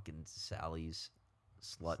over fucking Sally's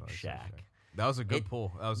Slut Shack. That was a good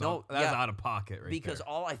pull. That was out of pocket right because there.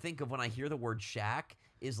 all I think of when I hear the word shack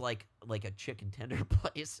is like a chicken tender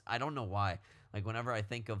place. I don't know why. Like whenever I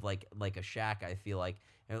think of like a shack, I feel like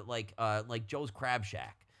Joe's Crab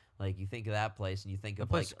Shack. Like you think of that place and you think of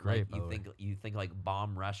you think like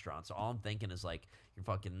bomb restaurants. So all I'm thinking is like you're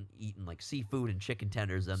fucking eating like seafood and chicken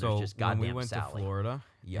tenders, and there's just goddamn when we went Sally. to Florida,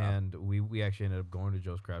 and we actually ended up going to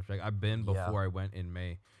Joe's Crab Shack. I've been before I went in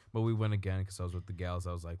May, but we went again because I was with the gals.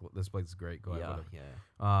 I was like, well, this place is great. Go ahead.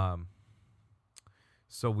 Yeah.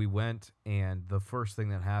 So we went, and the first thing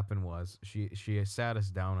that happened was she sat us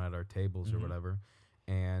down at our tables or whatever,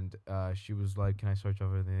 and she was like, "Can I search off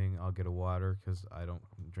everything? I'll get a water because I don't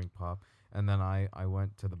drink pop." And then I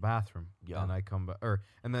went to the bathroom, and I come back,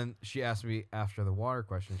 and then she asked me after the water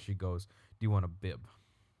question. She goes, "Do you want a bib?"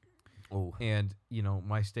 Oh, and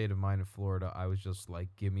my state of mind in Florida, I was just like,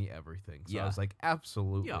 "Give me everything." So I was like,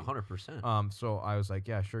 "Absolutely, 100%." So I was like,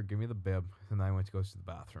 "Yeah, sure, give me the bib." And then I went to go to the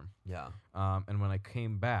bathroom. Yeah. And when I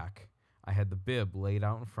came back, I had the bib laid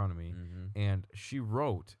out in front of me, and she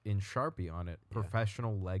wrote in Sharpie on it,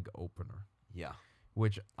 "Professional leg opener." Yeah.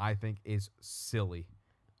 Which I think is silly,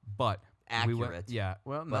 but accurate. We went,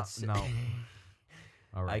 well, no.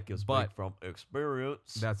 All right. I can speak but from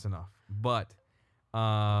experience. that's enough. But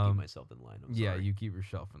Keep myself in line. I'm yeah, sorry. you keep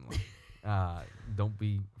yourself in line. Don't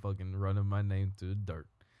be fucking running my name to the dirt.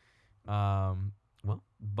 Well,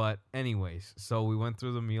 but anyways, so we went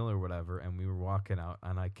through the meal or whatever, and we were walking out,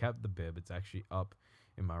 and I kept the bib. It's actually up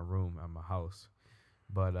in my room at my house.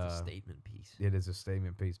 But it's a statement piece. it is a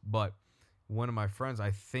statement piece. But one of my friends,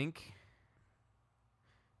 I think,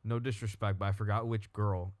 no disrespect, but I forgot which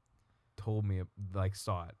girl told me, like,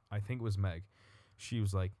 saw it. I think it was Meg. She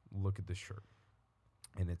was like, "Look at this shirt."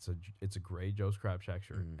 And it's a gray Joe's Crab Shack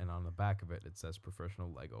shirt, and on the back of it says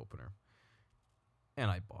 "Professional Leg Opener."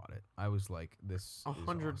 And I bought it. I was like, "This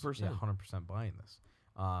 100%, yeah, 100% buying this,"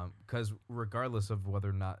 because regardless of whether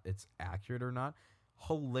or not it's accurate or not,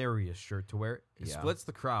 hilarious shirt to wear. It splits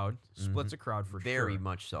the crowd. Splits a crowd for sure. Very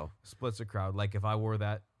much so. Splits a crowd. Like if I wore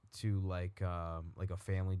that to like a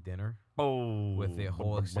family dinner with the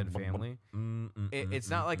whole extended family, it's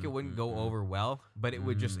not like it wouldn't go over well, but it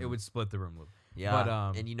would split the room a little. Yeah,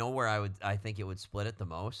 But, and you know where I think it would split it the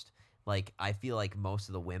most? Like, I feel like most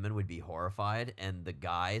of the women would be horrified, and the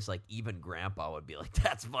guys, like, even Grandpa would be like,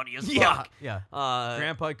 "That's funny as fuck." Yeah.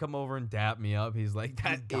 Grandpa would come over and dap me up. He's like,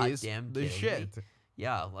 "That is goddamn the kidding me?" shit."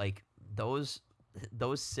 Yeah, like, those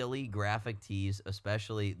silly graphic tees,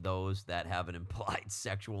 especially those that have an implied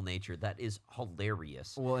sexual nature, that is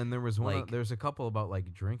hilarious. Well, and there was there's a couple about,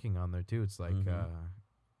 like, drinking on there, too. It's like,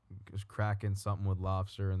 just cracking something with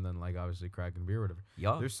lobster, and then, like, obviously cracking beer or whatever.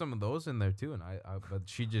 Yeah. There's some of those in there too, and but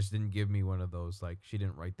she just didn't give me one of those. Like, she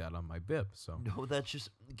didn't write that on my bib. So No, that's just.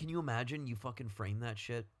 Can you imagine? You fucking frame that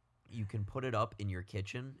shit. You can put it up in your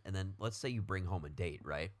kitchen, and then let's say you bring home a date,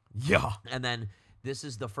 right? yeah, And then this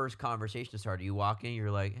is the first conversation starter. You walk in,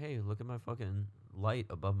 you're like, "Hey, look at my fucking light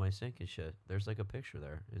above my sink and shit. There's like a picture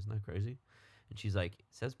there. Isn't that crazy?" And she's like, "It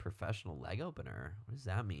says professional leg opener. What does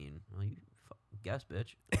that mean?" Well, you guess,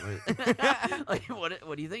 bitch. Like,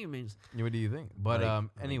 what do you think it means? what do you think? But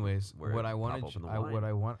anyways, what I wanted,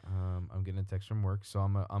 I'm getting a text from work, so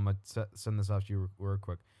I'm gonna send this off to you real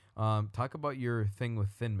quick. Talk about your thing with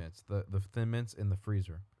Thin Mints, the Thin Mints in the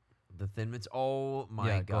freezer. The Thin Mints. Oh my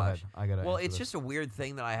Yeah, gosh. go ahead. I gotta. Well, answer it's this. just a weird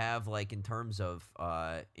thing that I have, like, in terms of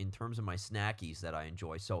my snackies that I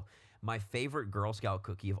enjoy. So my favorite Girl Scout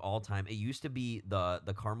cookie of all time, it used to be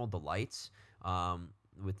the Caramel Delights,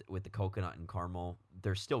 with the coconut and caramel.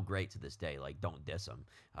 They're still great to this day. Like, don't diss them,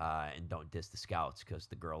 and don't diss the Scouts, because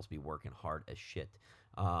the girls be working hard as shit.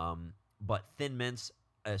 But Thin Mints,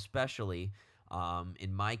 especially,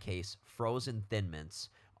 in my case, frozen Thin Mints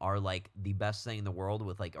are like the best thing in the world,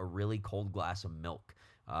 with like a really cold glass of milk,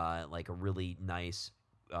 like a really nice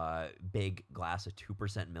big glass of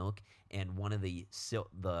 2% milk, and one of the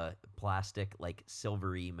plastic, like,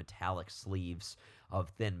 silvery metallic sleeves of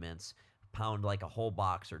Thin Mints. Pound like a whole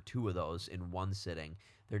box or two of those in one sitting.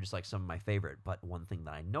 They're just like some of my favorite. But one thing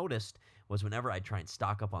that I noticed was whenever I try and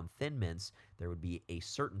stock up on Thin Mints, there would be a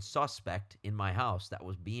certain suspect in my house that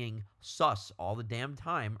was being sus all the damn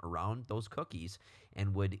time around those cookies,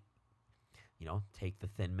 and would, take the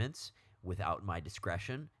Thin Mints without my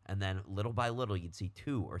discretion, and then little by little you'd see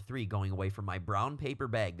 2 or 3 going away from my brown paper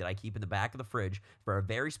bag that I keep in the back of the fridge for a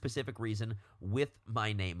very specific reason, with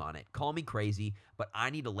my name on it. Call me crazy, but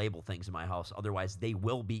I need to label things in my house, otherwise they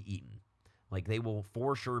will be eaten. Like, they will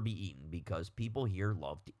for sure be eaten, because people here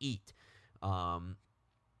love to eat.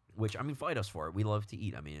 Which, I mean, fight us for it. We love to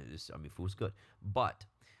eat. I mean, food's good. But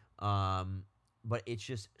it's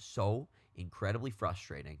just so incredibly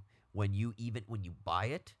frustrating when you buy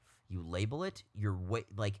it, you label it,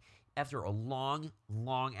 like, after a long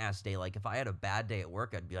ass day. Like, if I had a bad day at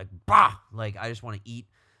work, I'd be like, bah! Like, I just want to eat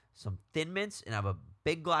some Thin Mints and have a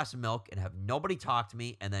big glass of milk and have nobody talk to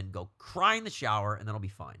me, and then go cry in the shower, and then I'll be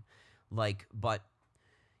fine. Like, but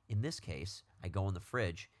in this case, I go in the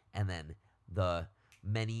fridge, and then the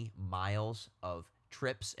many miles of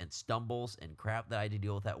trips and stumbles and crap that I had to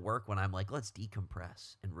deal with at work, when I'm like, let's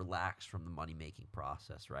decompress and relax from the money-making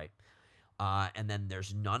process, right? And then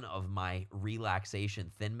there's none of my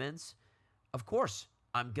relaxation Thin Mints. Of course,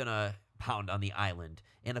 I'm going to pound on the island.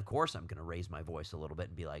 And of course, I'm going to raise my voice a little bit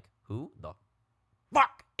and be like, who the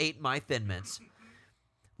fuck ate my Thin Mints?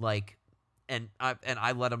 Like, and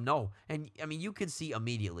I let them know. And, I mean, you can see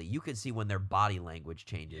immediately. You can see when their body language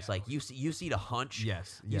changes. Yeah, like, you see the hunch.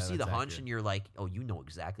 Yes. You see the hunch, and you're like, oh, you know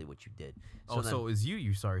exactly what you did. So it was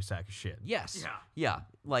you sorry sack of shit. Yes. Yeah.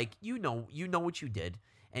 Like, you know what you did.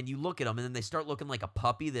 And you look at them, and then they start looking like a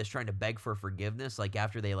puppy that's trying to beg for forgiveness. Like,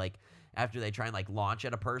 after they, like, after they try and like launch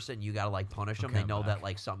at a person, you gotta like punish them. Okay, They I'm know back. that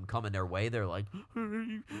like something coming their way. They're like,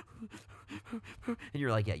 and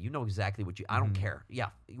you're like, yeah, you know exactly what you. I don't care. Yeah,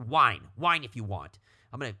 whine if you want.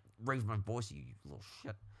 I'm gonna raise my voice, you little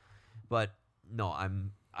shit. But no,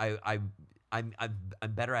 I'm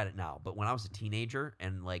better at it now. But when I was a teenager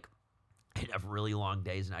and like I'd have really long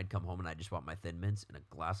days and I'd come home and I just want my Thin Mints and a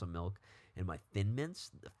glass of milk, and my Thin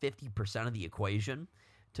Mints, 50% of the equation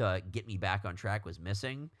to get me back on track was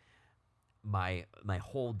missing. My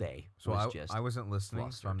whole day So was just I wasn't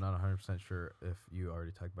listening, so I'm flustered. not 100% sure if you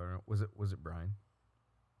already talked about it. Was it Brian?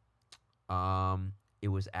 It was Or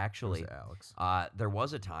was actually it Alex? there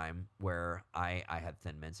was a time where I had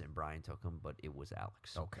Thin Mints and Brian took them, but it was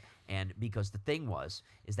Alex. Okay. And because the thing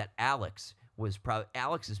is that Alex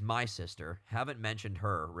is my sister. Haven't mentioned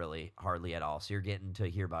her really hardly at all. So you're getting to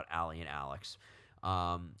hear about Allie and Alex.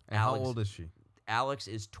 And Alex, how old is she? Alex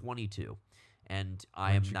is 22, and I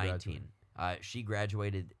When am she 19. She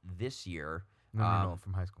graduated this year. No,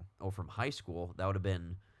 from high school. Oh, from high school. That would have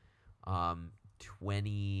been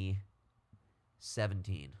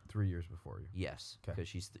 2017. 3 years before you. Yes, 'Kay. because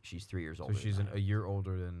she's 3 years So older. she's than I a am. year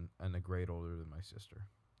older than and a grade older than my sister.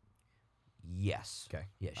 Yes. Okay.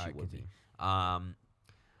 Yeah, she Alright, would be. continue.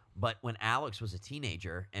 But when Alex was a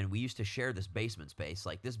teenager and we used to share this basement space,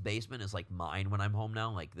 like this basement is like mine when I'm home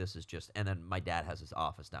now. Like this is just, and then my dad has his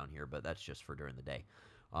office down here, but that's just for during the day.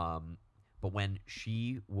 But when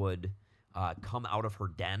she would come out of her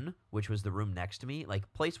den, which was the room next to me,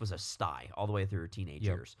 like place was a sty all the way through her teenage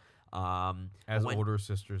Yep. years. As when- older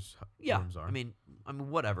sisters' rooms are. I mean,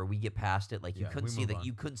 whatever. We get past it. Like you Yeah, couldn't we see move on.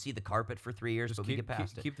 you couldn't see the carpet for 3 years, just but we get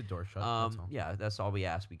past it. keep the door shut. That's all. Yeah, that's all we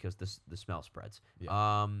ask because the smell spreads.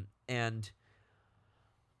 Yeah. And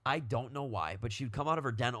I don't know why, but she'd come out of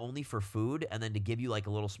her den only for food and then to give you like a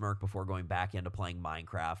little smirk before going back into playing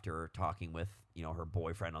Minecraft or talking with, her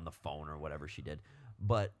boyfriend on the phone or whatever she did.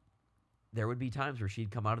 But there would be times where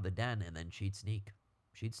she'd come out of the den and then she'd sneak.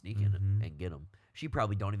 She'd sneak in and get them. She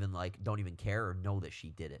probably don't even care or know that she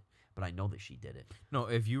did it, but I know that she did it. No,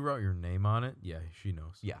 if you wrote your name on it, yeah, she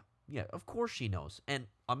knows. Yeah, of course she knows. And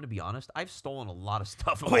I'm gonna be honest, I've stolen a lot of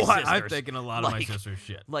stuff from my sisters. I've taken a lot of my Like- sister's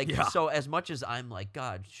shit. Like, so as much as I'm like,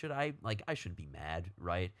 God, should I, like, I shouldn't be mad,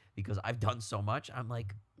 right? Because I've done so much. I'm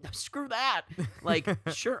like, screw that. Like,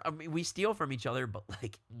 sure, I mean, we steal from each other, but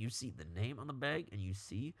like, you see the name on the bag and you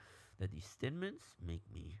see that these Thin Mints make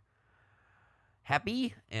me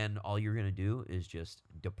happy, and all you're gonna do is just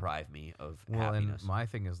deprive me of happiness. And my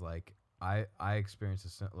thing is like, I experienced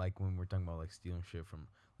this like when we're talking about like stealing shit from.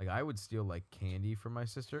 Like I would steal like candy from my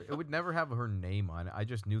sister. It would never have her name on it. I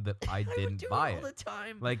just knew that I would didn't do buy it it. all the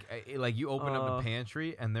time. Like you open up the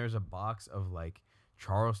pantry and there's a box of like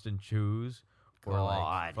Charleston Chews or like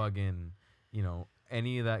God. fucking,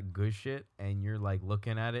 any of that good shit, and you're like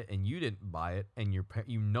looking at it and you didn't buy it, and your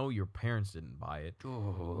parents didn't buy it,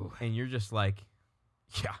 Ooh. and you're just like,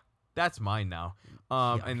 yeah, that's mine now.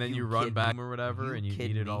 Yeah, And then you you run kid back me. or whatever, You and you kid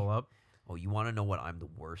eat it me. all up. Oh, you want to know what I'm the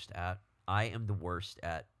worst at? I am the worst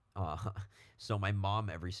at. So my mom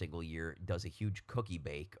every single year does a huge cookie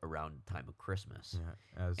bake around the time of Christmas.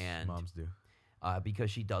 Yeah, as And moms do.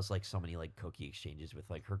 Because she does like so many like cookie exchanges with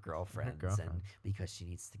like her girlfriends, and girlfriends. because she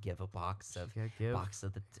needs to give a box of gotta give, the 'cause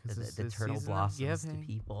it's the the turtle season of blossoms to giving.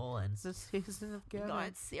 people, and It's the season of oh my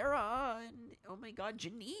God, Sarah, and oh my God,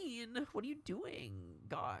 Janine, what are you doing?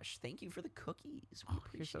 Gosh, thank you for the cookies. We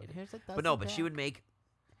appreciate it. But she would make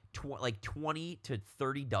like 20 to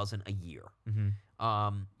 30 dozen a year.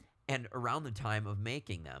 Mm-hmm. And around the time of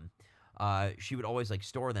making them, she would always like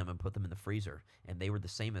store them and put them in the freezer. And they were the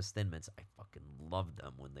same as Thin Mints. I fucking loved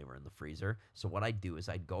them when they were in the freezer. So what I'd do is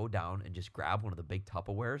I'd go down and just grab one of the big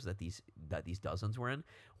Tupperwares that these dozens were in.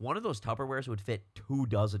 One of those Tupperwares would fit 2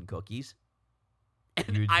 dozen cookies.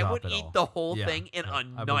 And You'd I drop would it eat all. the whole Yeah, thing in yeah, a I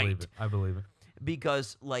night. believe it. I believe it.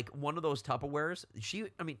 Because like one of those Tupperwares,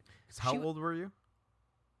 How she- old were you?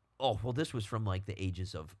 Oh, well, this was from like the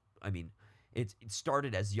ages of, it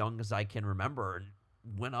started as young as I can remember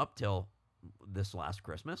and went up till this last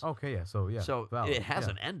Christmas. Okay, yeah. So yeah. So valid, it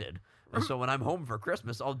hasn't ended. And so when I'm home for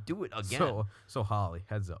Christmas, I'll do it again. So Holly,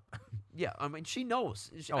 heads up. Yeah, she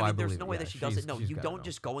knows. I There's believe no it. way Yeah, that she doesn't know. she's You gotta don't know.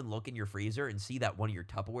 just go and look in your freezer and see that one of your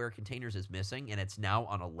Tupperware containers is missing and it's now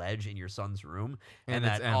on a ledge in your son's room and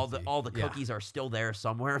it's that all the empty. Yeah. cookies are still there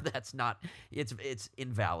somewhere. That's not. It's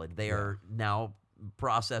invalid. They are now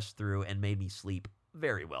processed through and made me sleep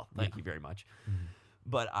very well. Thank you very much. Mhm.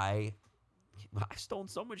 But I've stolen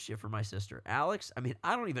so much shit from my sister. Alex,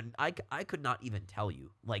 I could not even tell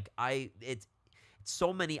you. Like, it's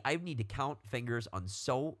so many, I need to count fingers on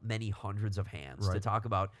so many hundreds of hands to Right. talk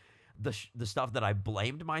about the stuff that I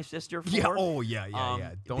blamed my sister for. Yeah. Oh yeah.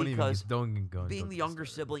 Don't because even go. being don't the get younger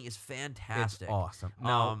started. sibling is fantastic. It's awesome.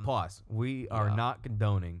 Now Um, pause. We are yeah. not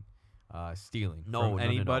condoning stealing No, from no.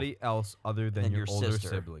 anybody else other than Than your your older sister.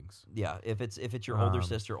 siblings. Yeah, if it's your older Um,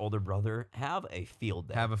 sister, older brother, have a field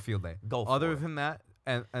day. Have a field day. Go for Other it. than that,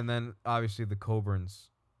 and then obviously the Coburn's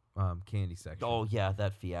candy section. Oh yeah,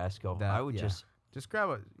 that fiasco. That- I would yeah. just grab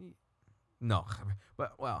a. No,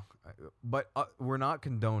 but we're not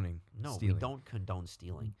condoning no. stealing. We don't condone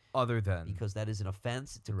stealing Other than because that is an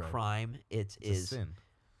offense. It's a Right. crime. It it's a is. sin.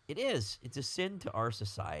 It is. It's a sin to our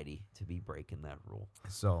society to be breaking that rule.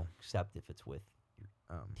 So Except if it's with your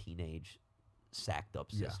teenage, sacked up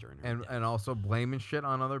yeah, sister and her and dad. and also blaming shit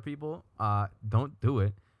on other people. Don't do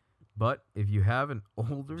it. But if you have an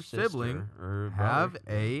older Sister sibling, or have brother,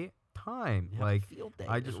 a time. have a Like field day.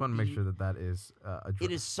 I just It'll want to make be- sure that is addressed.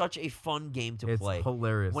 It is such a fun game to It's play.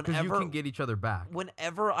 hilarious because you Whenever- can get each other back.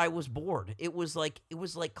 Whenever I was bored, it was like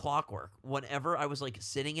clockwork. Whenever I was like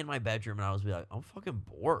sitting in my bedroom and I was like, I'm fucking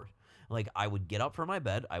bored. Like I would get up from my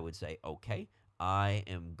bed, I would say, okay, I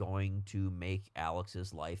am going to make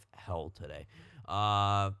Alex's life hell today.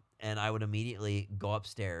 And I would immediately go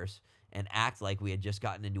upstairs and act like we had just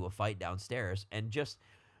gotten into a fight downstairs and just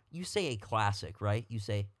you say a classic, right? You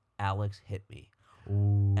say, Alex hit me.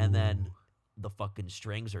 Ooh. And then the fucking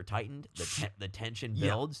strings are tightened, the tension Yeah.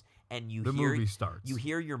 builds, and you the hear movie starts. you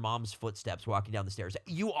hear your mom's footsteps walking down the stairs.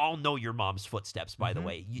 You all know your mom's footsteps, by the Mhm.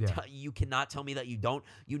 way. Yeah. You cannot tell me that you don't.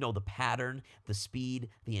 You know the pattern, the speed,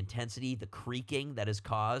 the intensity, the creaking that is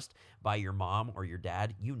caused by your mom or your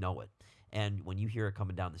dad. You know it. And when you hear it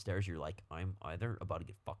coming down the stairs, you're like, I'm either about to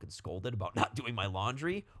get fucking scolded about not doing my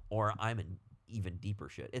laundry, or I'm in even deeper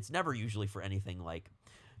shit. It's never usually for anything like,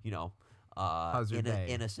 you know, How's your day?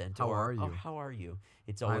 innocent. How or, are "Oh, you?" how are you?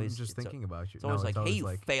 It's always I'm just it's a- thinking about you. it's always No, like, hey,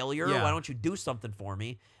 you failure, Yeah. why don't you do something for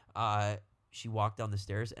me? She walked down the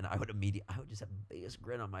stairs, and I would just have the biggest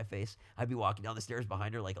grin on my face. I'd be walking down the stairs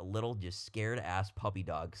behind her like a little, just scared ass puppy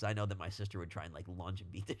dog, because I know that my sister would try and like lunge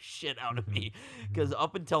and beat the shit out of me. Because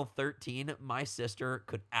up until 13, my sister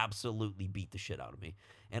could absolutely beat the shit out of me,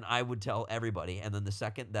 and I would tell everybody. And then the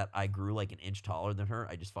second that I grew like an inch taller than her,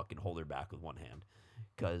 I just fucking hold her back with one hand,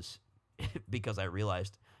 because I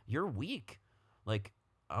realized you're weak. Like,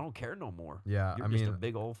 I don't care no more. Yeah, You're I just a mean,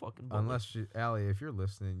 big old fucking bully. unless you, Allie, if you're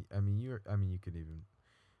listening, you could even.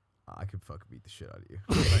 I could fucking beat the shit out of you.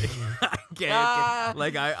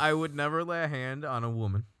 Like, I would never lay a hand on a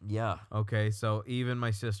woman. Yeah. Okay, so even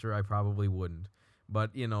my sister, I probably wouldn't.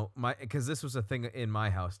 But because this was a thing in my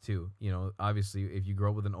house too. Obviously, if you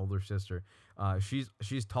grow up with an older sister,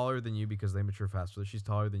 she's taller than you because they mature faster. She's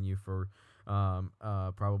taller than you for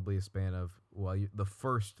probably a span of the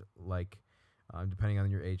first depending on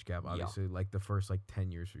your age gap, obviously like the first 10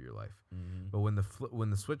 years of your life. Mm-hmm. But when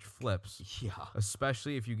the switch flips, Yeah.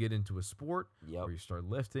 especially if you get into a sport Yep. or you start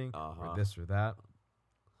lifting Uh-huh. or this or that,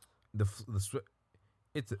 the switch,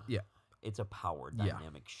 it's It's a power Yeah.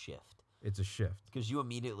 dynamic shift. it's a shift. Because you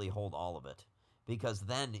immediately hold all of it. Because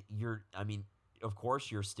then of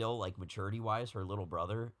course, you're still like maturity-wise her little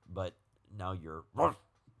brother, but now you're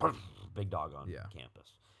big dog on Yeah.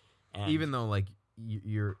 campus. And Even though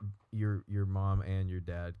your mom and your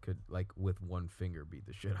dad could with one finger beat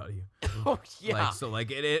the shit out of you. oh, yeah.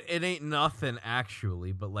 It ain't nothing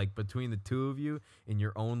actually, but between the two of you in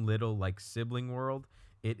your own little sibling world,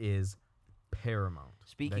 it is paramount.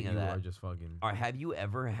 Speaking of you that, are just fucking. have you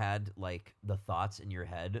ever had the thoughts in your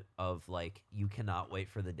head of you cannot wait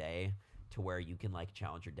for the day to where you can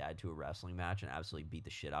challenge your dad to a wrestling match and absolutely beat the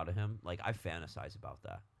shit out of him? I fantasize about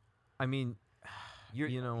that. I mean, You're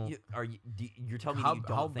telling me how, that you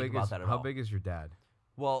how don't think big about is that at how all? big is your dad?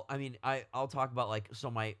 Well, I mean, I'll talk about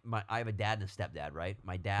my I have a dad and a stepdad, right?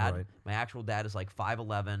 My dad, Right. my actual dad is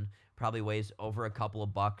 5'11", probably weighs over a couple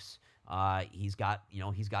of bucks. He's got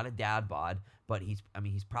a dad bod, but he's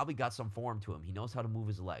probably got some form to him. He knows how to move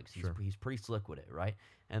his legs. Sure. He's pretty slick with it, right?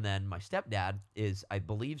 And then my stepdad is, I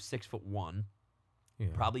believe, 6'1", Yeah,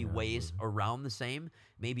 probably yeah, weighs maybe. around the same,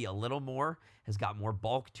 maybe a little more, has got more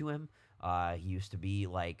bulk to him. He used to be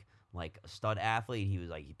like a stud athlete. He was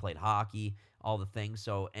he played hockey, all the things.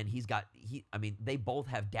 So, and they both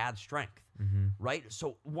have dad strength, right?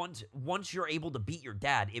 So once you're able to beat your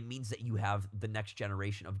dad, it means that you have the next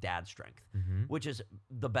generation of dad strength, which is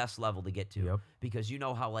the best level to get to. Yep. Because you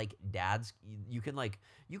know how dads, you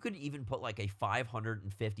could even put a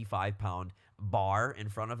 555-pound bar in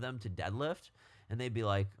front of them to deadlift. And they'd be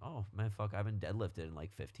like, oh, man, fuck, I haven't deadlifted in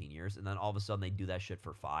 15 years. And then all of a sudden they do that shit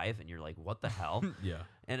for 5. And you're like, what the hell? Yeah.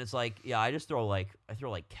 And it's I just throw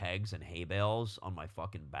kegs and hay bales on my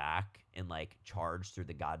fucking back and charge through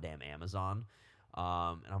the goddamn Amazon.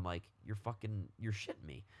 And I'm like, you're shitting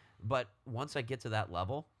me. But once I get to that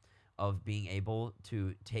level of being able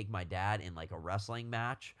to take my dad in like a wrestling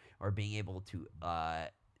match or being able to,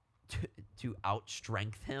 to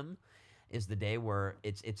outstrength him is the day where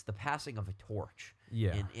it's the passing of a torch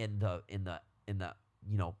Yeah. in the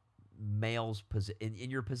you know male's in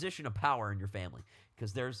your position of power in your family,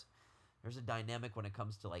 because there's a dynamic when it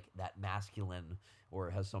comes to like that masculine,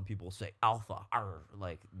 or as some people say, alpha,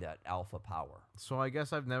 like that alpha power. So I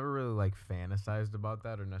guess I've never really like fantasized about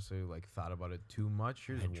that or necessarily like thought about it too much.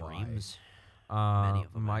 Here's Had why. dreams. Many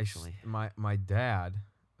of them, my actually. my dad.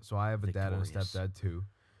 So I have a dad and a Victorious. stepdad too.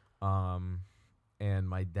 And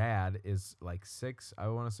my dad is like six. I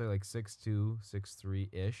want to say like 6'2",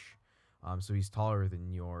 6'3" ish. So he's taller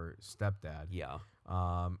than your stepdad. Yeah.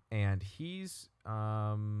 And he's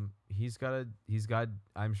got.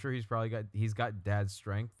 I'm sure he's got dad's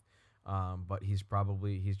strength. But he's pretty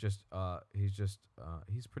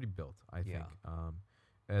built, I think.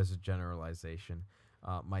 As a generalization.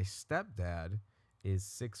 My stepdad is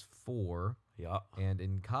 6'4", Yeah. and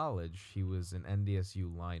in college he was an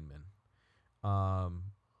NDSU lineman. And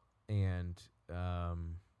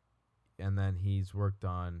then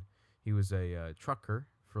he was a trucker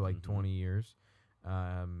for like 20 years.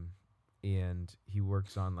 And he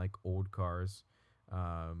works on like old cars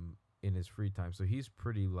in his free time. So he's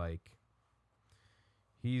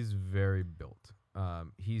very built.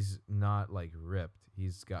 He's not like ripped.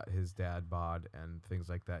 He's got his dad bod and things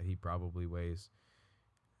like that. He probably weighs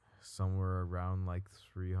somewhere around like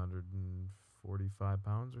 345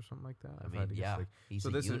 pounds or something like that. I mean, yeah, he's so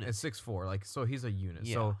a this unit. is 6'4", like, so he's a unit.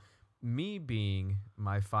 Yeah. So me being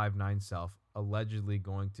my 5'9" self, allegedly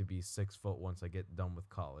going to be 6 foot once I get done with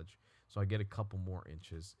college. So I get a couple more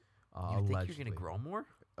inches. You think Allegedly, you're gonna grow more?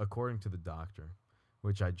 according to the doctor,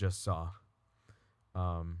 which I just saw.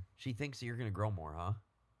 She thinks that you're gonna grow more, huh?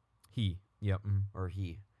 Yep. Or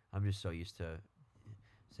he? I'm just so used to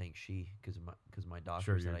saying she because my Sure,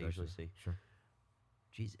 doctors your that I usually doctor. see. Sure.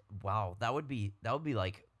 Jeez, wow, that would be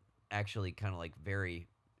like actually kind of like very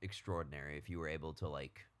extraordinary if you were able to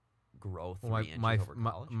like grow 3 Well, inches over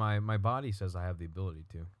college. my body says I have the ability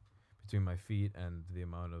to, between my feet and the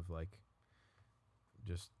amount of like,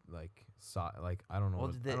 just like I don't know.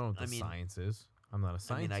 Well, I don't know what the science is. I'm not a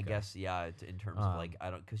science guy. I guess yeah. In terms of like I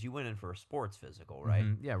don't, because you went in for a sports physical, right?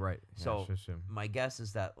 Yeah, right. Yeah, So sure. my guess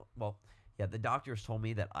is that yeah, the doctors told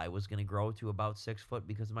me that I was going to grow to about 6 foot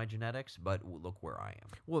because of my genetics, but look where I am.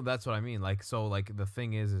 Well, that's what I mean. Like, so, like, the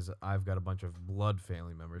thing is I've got a bunch of blood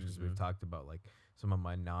family members because we've talked about like some of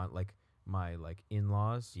my my like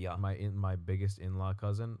in-laws. Yeah. My biggest in-law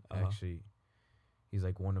cousin, actually, he's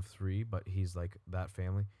like one of 3, but he's like that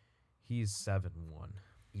family. He's 7'1".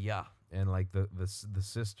 Yeah. And like the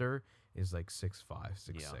sister is like 6'5",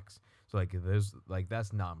 6'6". So like there's like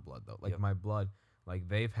that's non-blood though. Like my blood, like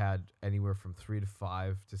they've had anywhere from 3 to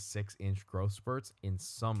 5 to 6 inch growth spurts in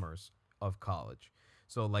summers of college.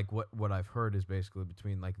 So like what I've heard is basically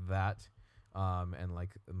between like that, and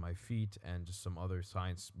like my feet and just some other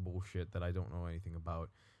science bullshit that I don't know anything about,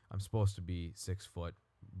 I'm supposed to be 6 foot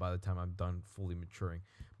by the time I'm done fully maturing.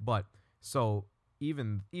 But so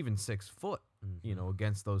even 6 foot, you know,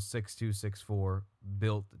 against those 6'2", 6'4"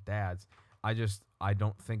 built dads, I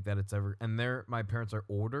don't think that it's ever. And my parents are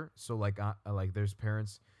older, so like like there's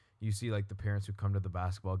parents, you see like the parents who come to the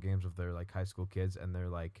basketball games of their like high school kids, and they're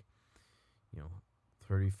like, you know,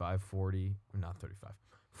 35, 40, not 35,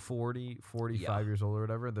 40, 45 years old or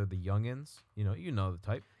whatever. They're the youngins, you know the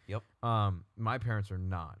type. Yep. My parents are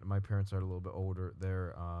not. My parents are a little bit older.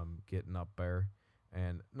 They're getting up there,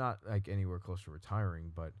 and not like anywhere close to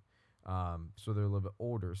retiring, but so they're a little bit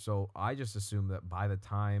older. So I just assume that by the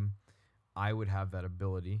time I would have that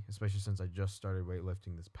ability, especially since I just started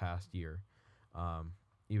weightlifting this past year,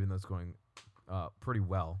 even though it's going pretty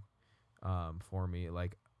well for me,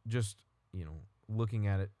 like just, you know, looking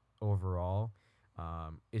at it overall,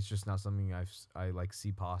 it's just not something I like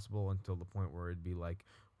see possible until the point where it'd be like,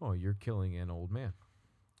 oh, you're killing an old man.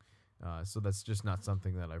 So that's just not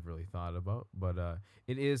something that I've really thought about. But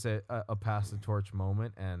it is a pass the torch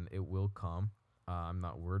moment, and it will come. I'm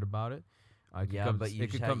not worried about it. But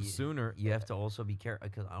it could come sooner. You have to also be careful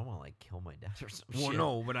because I don't want to like kill my dad or some shit. Well,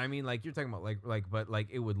 no, but I mean, like you're talking about, but like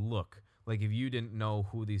it would look like if you didn't know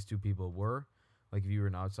who these two people were, like if you were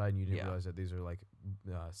an outside and you didn't realize that these are like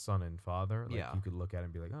son and father, like you could look at it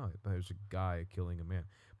and be like, oh, there's a guy killing a man.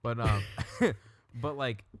 But but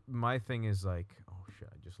like my thing is like, oh shit,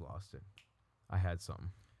 I just lost it. I had something.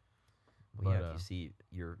 Well, if you see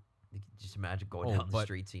just imagine going down the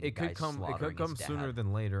street seeing a guy slaughtering It could come his dad. sooner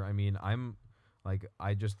than later. I mean, I'm like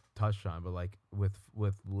I just touched on, but like with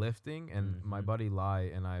lifting, and my buddy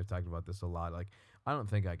Lai and I have talked about this a lot. Like I don't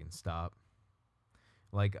think I can stop.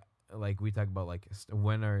 Like we talk about like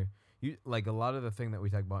when are you like a lot of the thing that we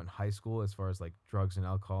talk about in high school as far as like drugs and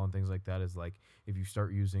alcohol and things like that is like if you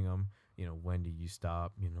start using them, when do you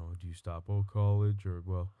stop? Do you stop college, or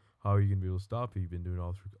well, how are you gonna be able to stop if you've been doing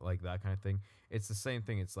all through like that kind of thing? It's the same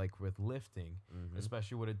thing. It's like with lifting,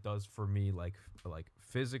 especially what it does for me, like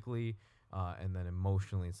physically, and then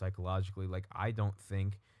emotionally and psychologically. Like I don't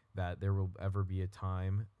think that there will ever be a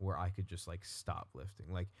time where I could just like stop lifting.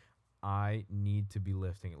 Like I need to be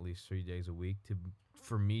lifting at least 3 days a week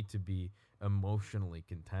for me to be emotionally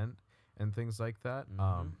content and things like that.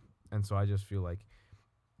 And so I just feel like,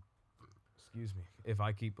 excuse me, if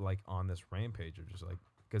I keep like on this rampage of just like,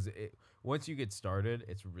 because once you get started,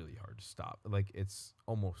 it's really hard to stop. Like it's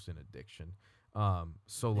almost an addiction.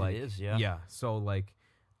 So like, it is, yeah. Yeah. So like,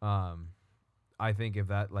 I think if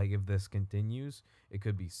this continues, it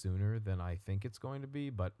could be sooner than I think it's going to be.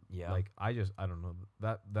 But yeah, like I don't know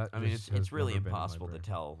that. I mean, it's really impossible to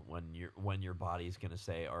tell when your body's gonna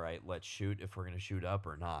say, all right, let's shoot, if we're gonna shoot up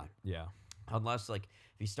or not. Yeah. Unless like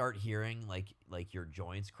if you start hearing like your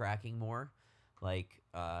joints cracking more, like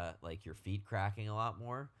your feet cracking a lot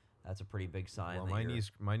more, that's a pretty big sign. Well, my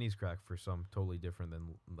knees crack for some totally different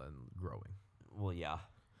than growing. Well, yeah.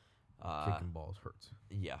 Kicking balls hurts.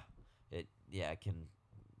 Yeah. It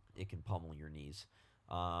can pummel your knees.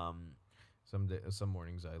 Some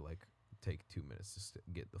mornings I like take 2 minutes to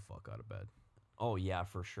get the fuck out of bed. Oh yeah,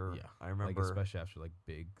 for sure. Yeah, I remember, like especially after like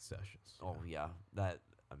big sessions. Oh yeah,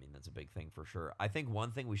 that's a big thing for sure. I think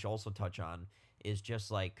one thing we should also touch on is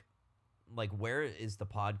just like where is the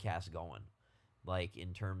podcast going? Like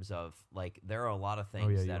in terms of like there are a lot of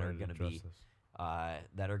things that are going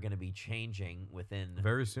to be changing within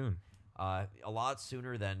very soon. A lot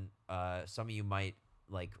sooner than some of you might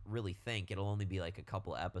like really think. It'll only be like a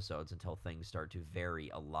couple episodes until things start to vary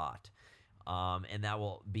a lot. And that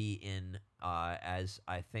will be in, as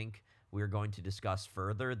I think we're going to discuss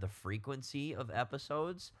further, the frequency of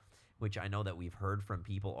episodes, which I know that we've heard from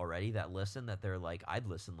people already that listen, that they're like, I'd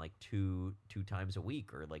listen like two times a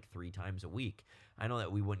week or like 3 times a week. I know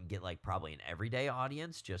that we wouldn't get like probably an everyday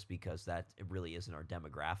audience just because it really isn't our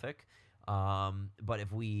demographic. But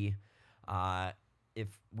if we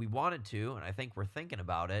wanted to, and I think we're thinking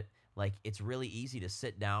about it, like it's really easy to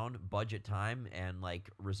sit down, budget time, and like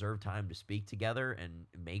reserve time to speak together and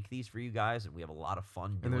make these for you guys, and we have a lot of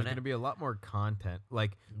fun doing it. And there's going to be a lot more content.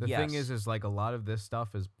 Like the thing is like a lot of this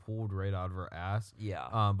stuff is pulled right out of our ass.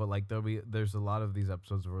 Yeah. But like there's a lot of these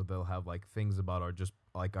episodes where they'll have like things about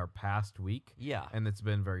our past week. Yeah. And it's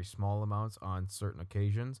been very small amounts on certain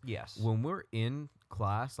occasions. Yes. When we're in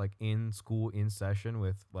class, like in school, in session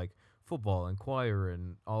with like football and choir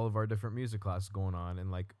and all of our different music classes going on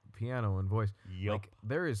and like piano and voice. Yep. Like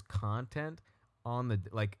there is content on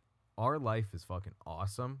our life is fucking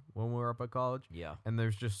awesome when we're up at college. Yeah. And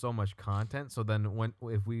there's just so much content. So then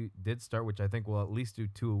if we did start, which I think we'll at least do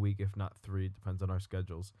 2 a week, if not 3, it depends on our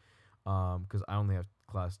schedules. Because I only have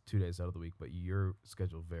class 2 days out of the week, but your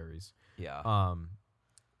schedule varies. Yeah.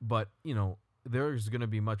 But there's going to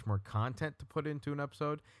be much more content to put into an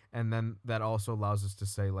episode, and then that also allows us to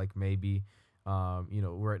say like maybe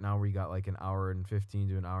right now we got like an hour and 15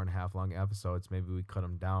 to an hour and a half long episodes. Maybe we cut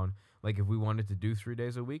them down. Like if we wanted to do 3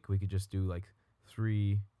 days a week, we could just do like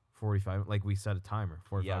 3:45. Like we set a timer,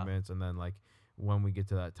 45 minutes, and then like when we get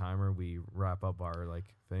to that timer, we wrap up our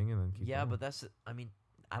like thing and then keep going. But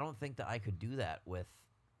I don't think that I could do that with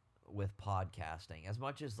podcasting as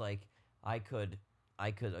much as like I could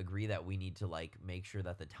agree that we need to like make sure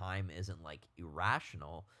that the time isn't like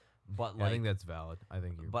irrational, but like I think that's valid. I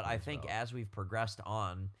think as we've progressed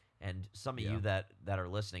on, and some of you that are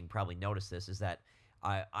listening probably noticed this, is that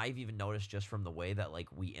I've even noticed just from the way that like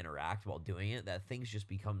we interact while doing it, that things just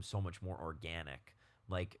become so much more organic,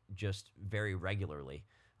 like just very regularly.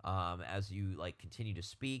 As you like continue to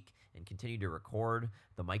speak and continue to record,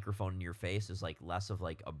 the microphone in your face is like less of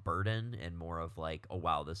like a burden and more of like, oh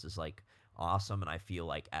wow, this is like awesome, and I feel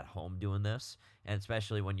like at home doing this. And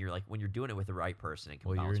especially when you're doing it with the right person, it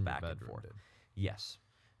can bounce back and forth. Yes.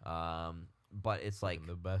 But it's like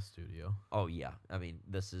the best studio. Oh yeah. I mean,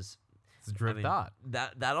 it's a drip dot.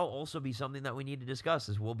 That'll also be something that we need to discuss,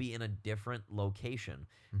 is we'll be in a different location,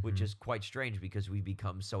 which is quite strange because we've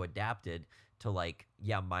become so adapted to like,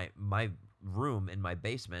 my room in my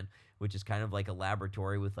basement, which is kind of like a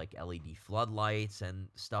laboratory with like LED floodlights and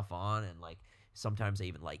stuff on, and like sometimes I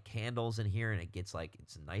even light candles in here, and it gets like,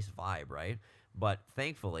 it's a nice vibe, right? But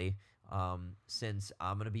thankfully, since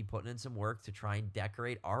I'm gonna be putting in some work to try and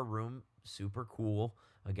decorate our room super cool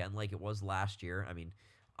again, like it was last year. I mean,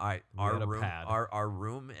 our had a room, pad. our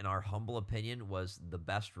room, in our humble opinion, was the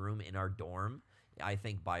best room in our dorm. I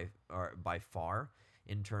think by far,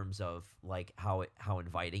 in terms of like how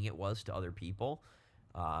inviting it was to other people.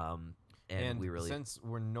 And we really, since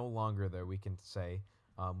we're no longer there, we can say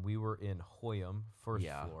we were in Hoyam, first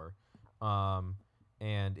Yeah. floor.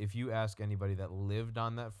 And if you ask anybody that lived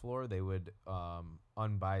on that floor, they would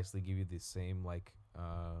unbiasedly give you the same like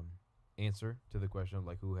answer to the question of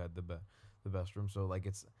like who had the best room. So like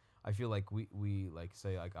I feel like we like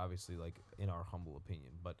say like obviously like in our humble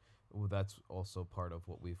opinion, but that's also part of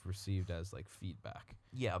what we've received as like feedback.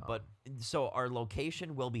 yeah. But so our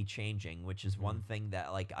location will be changing, which is one thing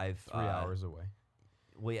that like I've 3 hours away.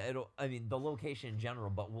 Well, yeah, I mean, the location in general,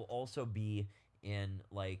 but we'll also be in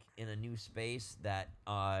a new space that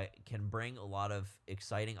can bring a lot of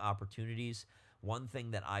exciting opportunities. One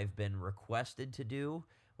thing that I've been requested to do,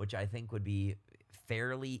 which I think would be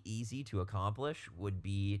fairly easy to accomplish, would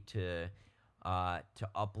be to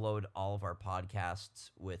upload all of our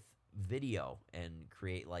podcasts with video and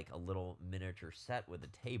create like a little miniature set with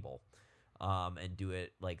a table. And do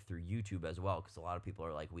it like through YouTube as well, because a lot of people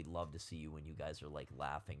are like, we'd love to see you when you guys are like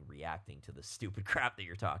laughing, reacting to the stupid crap that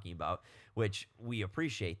you're talking about, which we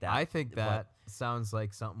appreciate that. I think that sounds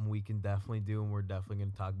like something we can definitely do, and we're definitely going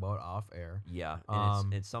to talk about off air. Yeah,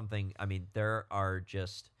 and it's something. I mean, there are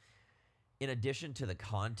just, in addition to the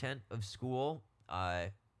content of school,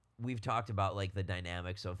 we've talked about like the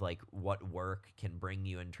dynamics of like what work can bring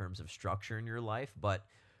you in terms of structure in your life, but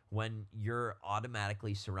when you're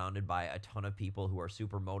automatically surrounded by a ton of people who are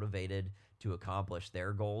super motivated to accomplish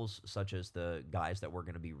their goals, such as the guys that we're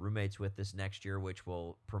going to be roommates with this next year, which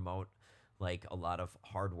will promote like a lot of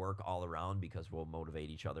hard work all around because we'll motivate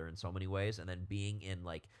each other in so many ways. And then being in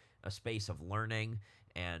like a space of learning,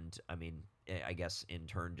 and I mean, I guess in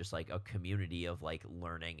turn, just like a community of like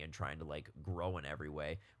learning and trying to like grow in every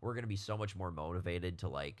way, we're going to be so much more motivated to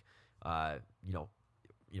like,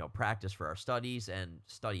 practice for our studies and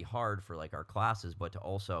study hard for like our classes, but to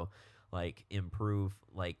also like improve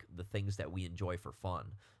like the things that we enjoy for fun,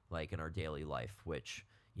 like in our daily life, which,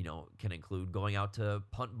 can include going out to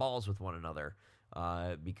punt balls with one another,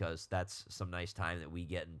 because that's some nice time that we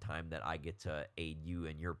get, and time that I get to aid you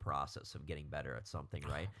in your process of getting better at something,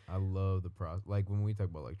 right? I love the process. Like when we talk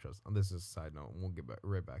about like trust, this is a side note, and we'll get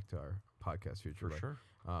right back to our podcast future. For sure.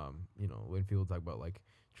 When people talk about like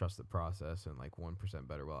trust the process and like 1%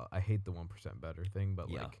 better, well, I hate the 1% better thing, but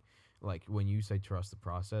Yeah. like when you say trust the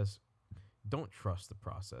process, don't trust the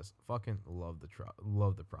process. Fucking love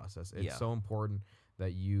the process. It's so important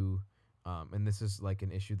that you and this is like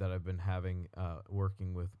an issue that I've been having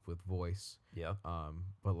working with voice. Yeah.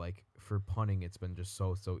 But like for punting, it's been just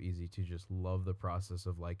so easy to just love the process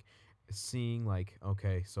of like seeing like,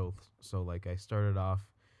 okay, so like I started off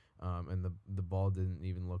and the ball didn't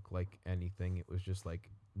even look like anything. It was just like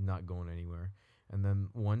not going anywhere. And then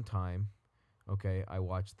one time, okay, I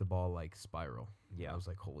watched the ball like spiral. Yeah. I was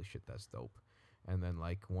like, holy shit, that's dope. And then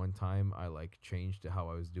like one time I like changed to how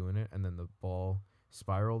I was doing it, and then the ball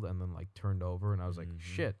spiraled and then like turned over, and I was like,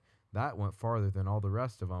 shit, that went farther than all the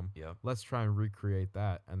rest of them. Yeah. Let's try and recreate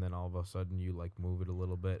that. And then all of a sudden you like move it a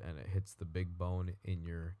little bit and it hits the big bone in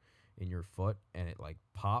your foot, and it like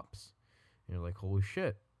pops, and you're like, holy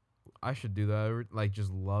shit, I should do that. Like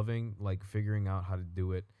just loving like figuring out how to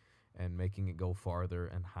do it and making it go farther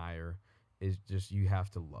and higher is just, you have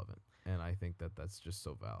to love it. And I think that that's just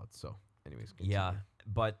so valid. So anyways, continue. Yeah,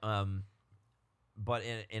 but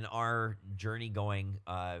in our journey going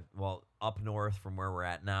up north from where we're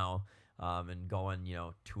at now, and going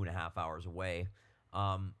 2.5 hours away,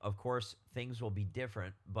 of course things will be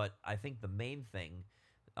different. But I think the main thing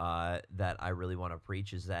that I really want to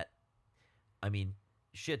preach is that, I mean,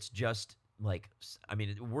 shit's just like, I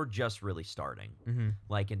mean, we're just really starting,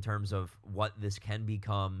 like in terms of what this can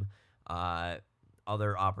become,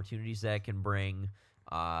 other opportunities that it can bring,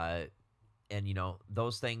 and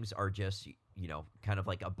those things are just kind of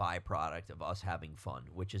like a byproduct of us having fun,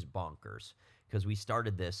 which is bonkers, because we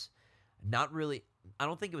started this not really, I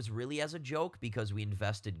don't think it was really as a joke, because we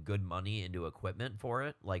invested good money into equipment for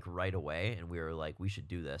it like right away, and we were like, we should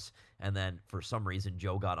do this. And then for some reason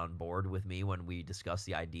Joe got on board with me when we discussed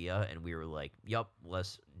the idea, and we were like, yep,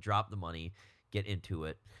 let's drop the money, get into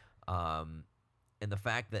it. And the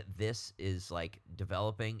fact that this is like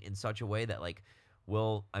developing in such a way that like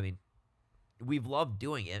we've loved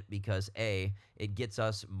doing it, because it gets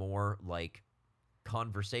us more like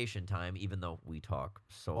conversation time, even though we talk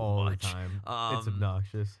so all much the time. It's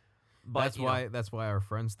obnoxious. But that's why our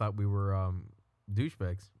friends thought we were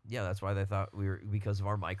douchebags. Yeah, that's why they thought we were, because of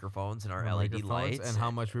our microphones and our Our LED microphones lights and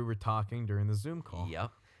how much we were talking during the Zoom call.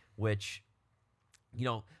 Yep. Which,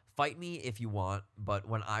 fight me if you want, but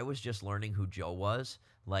when I was just learning who Joe was,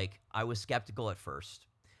 like, I was skeptical at first.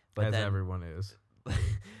 But As then everyone is.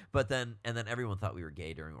 but then everyone thought we were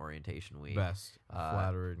gay during orientation week. Best.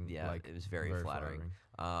 Flattering. Yeah, like, it was very flattering.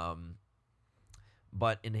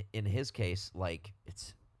 But in his case, like,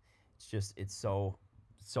 it's so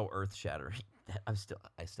earth shattering. I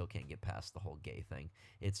still can't get past the whole gay thing.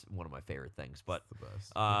 It's one of my favorite things. But the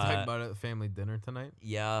best. We're talking about it at the family dinner tonight.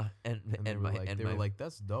 Yeah, and they were like,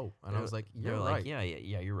 that's dope, and I was like, you're right. Like, yeah,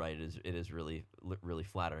 you're right. It is really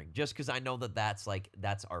flattering. Just because I know that's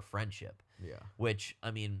our friendship. Yeah. Which, I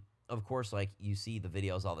mean, of course, like, you see the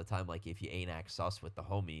videos all the time. Like, if you ain't act sus with the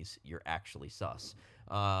homies, you're actually sus.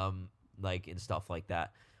 Like, and stuff like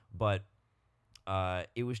that. But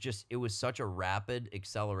it was such a rapid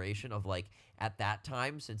acceleration of, like, at that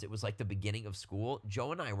time, since it was like the beginning of school,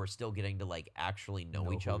 Joe and I were still getting to, like, actually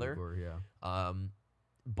know each other. Yeah.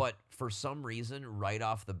 But for some reason, right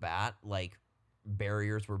off the bat, like,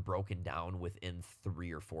 barriers were broken down within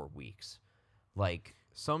 3 or 4 weeks. Like,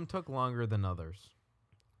 some took longer than others.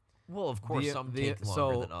 Well, of course, some take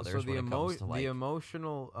longer than others. So the when it comes to, like, the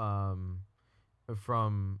emotional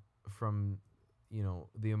from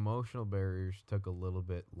the emotional barriers took a little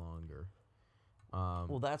bit longer.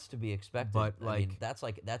 Well, that's to be expected. But, I mean, that's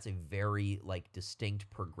a very, like, distinct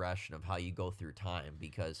progression of how you go through time,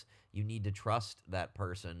 because you need to trust that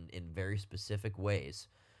person in very specific ways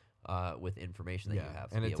with information that you have.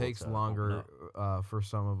 And it takes longer for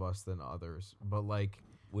some of us than others. But, like,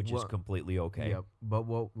 which is completely okay. Yeah. But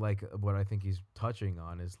what I think he's touching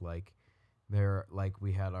on is, like,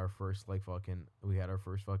 we had our first fucking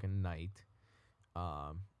night.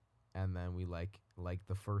 And then we like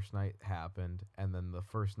the first night happened, and then the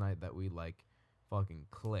first night that we, like, fucking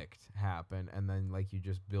clicked happened, and then, like, you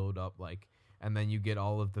just build up, like, and then you get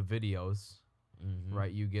all of the videos,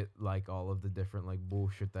 right? You get, like, all of the different, like,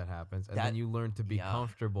 bullshit that happens, and then you learn to be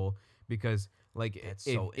comfortable, because, like, if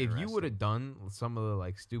you would have done some of the,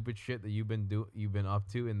 like, stupid shit that you've been up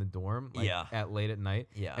to in the dorm, like, at late at night,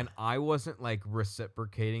 and I wasn't, like,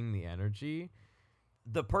 reciprocating the energy,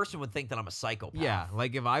 the person would think that I'm a psychopath. Yeah,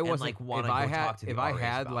 like, if I wasn't, like, if I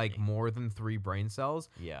had like more than 3 brain cells,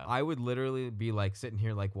 I would literally be, like, sitting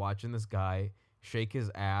here, like, watching this guy shake his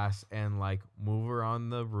ass and, like, move around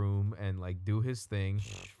the room and, like, do his thing,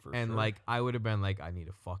 and like, I would have been like, I need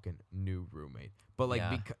a fucking new roommate. But,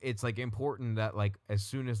 like, it's, like, important that, like, as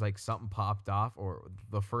soon as, like, something popped off or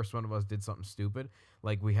the first one of us did something stupid,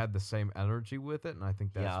 like, we had the same energy with it, and I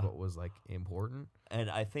think that's what was, like, important. And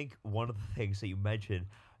I think one of the things that you mentioned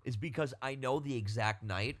is because I know the exact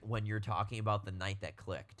night when you're talking about the night that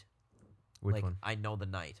clicked. Which one? I know the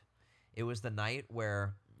night. It was the night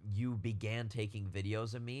where you began taking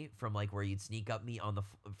videos of me from, like, where you'd sneak up me on the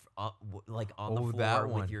the floor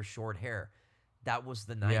with your short hair. That was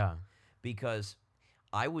the night. Yeah. Because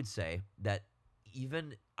I would say that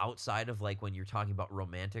even outside of, like, when you're talking about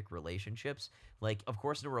romantic relationships, like, of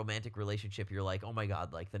course, in a romantic relationship, you're like, oh my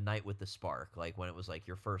God, like, the night with the spark, like, when it was, like,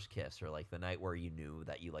 your first kiss, or, like, the night where you knew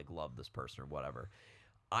that you, like, loved this person or whatever.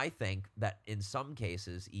 I think that in some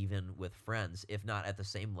cases, even with friends, if not at the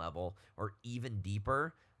same level or even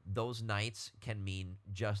deeper, those nights can mean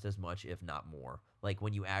just as much, if not more. Like,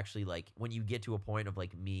 when you actually, like, when you get to a point of,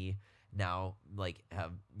 like, me now, like,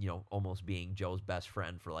 have, almost being Joe's best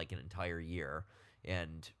friend for, like, an entire year,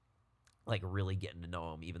 and, like, really getting to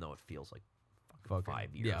know him, even though it feels like fucking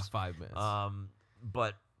 5 years. Yeah, 5 minutes.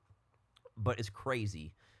 But it's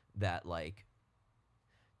crazy that, like,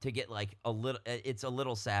 to get, like, it's a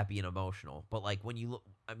little sappy and emotional, but, like, when you look,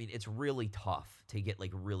 I mean, it's really tough to get,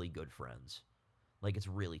 like, really good friends. Like, it's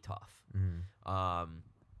really tough.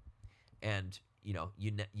 And,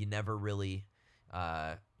 you never really,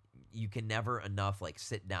 you can never enough, like,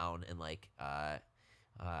 sit down and, like,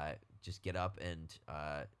 just get up and,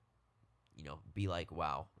 be like,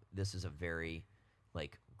 wow, this is a very,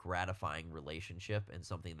 like, gratifying relationship and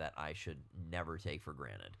something that I should never take for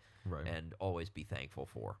granted, right? And always be thankful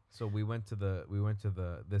for. So we went to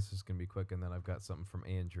the. This is gonna be quick, and then I've got something from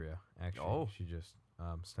Andrea. Actually, she just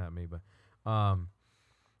snapped me, but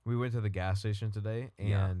we went to the gas station today,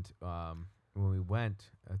 and when we went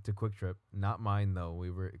to Kwik Trip, not mine though,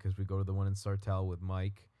 because we go to the one in Sartell with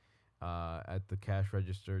Mike at the cash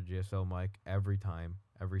register, GSL Mike, every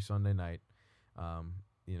Sunday night,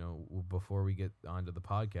 before we get onto the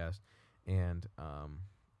podcast, and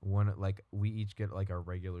we each get, like, our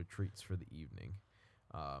regular treats for the evening.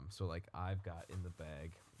 So, like, I've got in the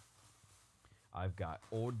bag, I've got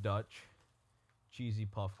Old Dutch cheesy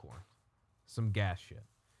puff corn. some gas shit.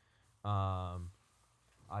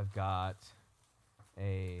 I've got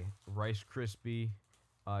a Rice Krispie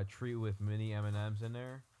treat with mini M&Ms in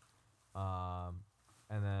there.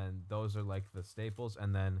 And then those are like the staples.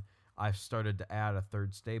 And then I've started to add a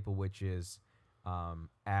third staple, which is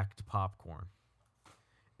Act popcorn.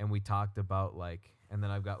 And we talked about like, and then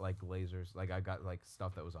I've got like lasers, like I got like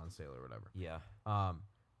stuff that was on sale or whatever. Yeah.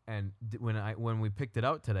 And when we picked it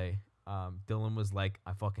out today, Dylan was like,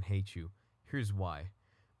 "I fucking hate you." Here's why.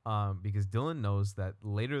 Because Dylan knows that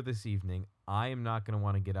later this evening, I am not gonna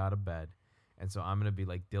want to get out of bed, and so I'm gonna be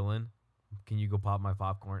like, "Dylan, can you go pop my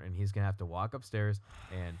popcorn?" And he's gonna have to walk upstairs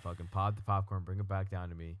and fucking pop the popcorn, bring it back down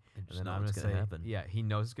to me, and then I'm gonna say, happen. "Yeah, he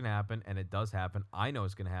knows it's gonna happen, and it does happen. I know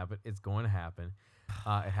it's gonna happen. It's going to happen.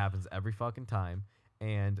 It happens every fucking time."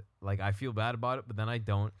 And like I feel bad about it, but then I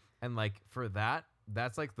don't. And like for that,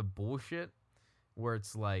 that's like the bullshit where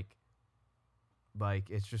it's like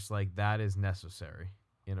it's just like that is necessary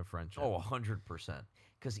in a friendship. Oh, 100%.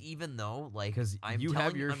 Because even though like because you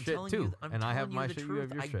have your shit too, and I have my shit. You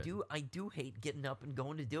have your shit. I do hate getting up and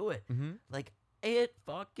going to do it. Mm-hmm. Like it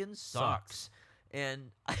fucking sucks.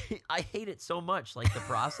 And I hate it so much, like the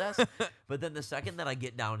process. But then the second that I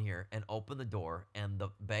get down here and open the door and the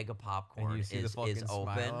bag of popcorn is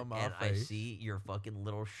open and I see your fucking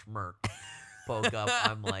little schmirk poke up,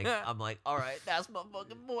 I'm like, all right, that's my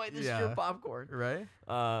fucking boy. This is your popcorn, right?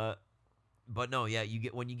 But no, yeah,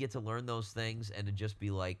 when you get to learn those things and to just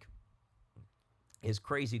be like, it's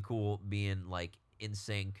crazy cool being like in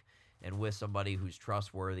sync. And with somebody who's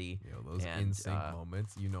trustworthy. Those in-sync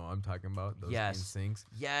moments, I'm talking about. Those in-syncs.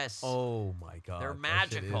 Yes. Oh, my God. They're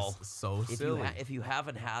magical. So silly. If you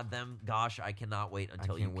haven't had them, gosh, I cannot wait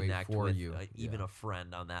until you connect with even a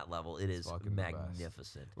friend on that level. It is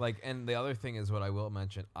magnificent. Like, and the other thing is what I will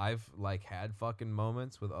mention. I've, like, had fucking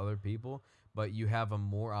moments with other people, but you have them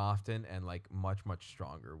more often and, like, much, much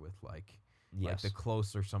stronger with, like... Yes. Like the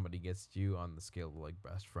closer somebody gets to you on the scale of like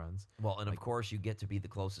best friends. Well, and like, of course you get to be the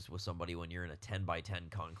closest with somebody when you're in a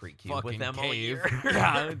 10x10 concrete cube with them cave. all year.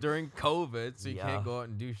 Yeah, during COVID, so you can't go out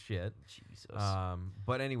and do shit. Jesus.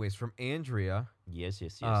 But anyways, from Andrea. Yes.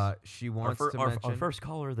 She wants to mention our first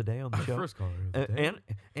caller of the day on the show. First caller of the day.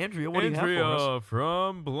 Andrea, what do you have for us?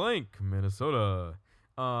 From blank, Minnesota.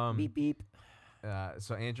 Beep beep.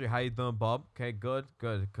 So Andrea, how you doing, Bob? Okay, good.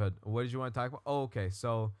 What did you want to talk about? Oh, okay.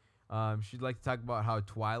 So she'd like to talk about how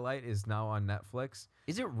Twilight is now on Netflix.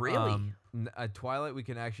 Is it really? Twilight we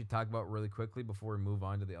can actually talk about really quickly before we move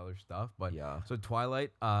on to the other stuff. But yeah. So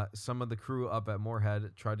Twilight, some of the crew up at Moorhead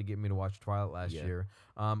tried to get me to watch Twilight last year.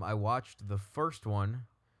 I watched the first one,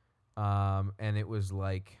 and it was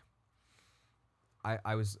like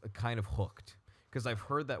I was kind of hooked. Because I've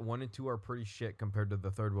heard that 1 and 2 are pretty shit compared to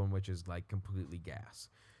the third one, which is like completely gas.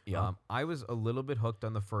 Yeah. I was a little bit hooked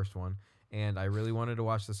on the first one. And I really wanted to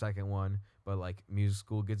watch the second one, but like music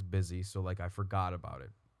school gets busy, so like I forgot about it.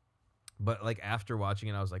 But like after watching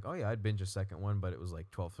it, I was like, oh yeah, I'd binge a second one, but it was like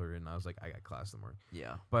 12:30, and I was like, I got class in the morning.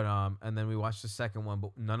 Yeah. But and then we watched the second one,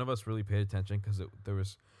 but none of us really paid attention because there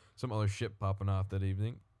was some other shit popping off that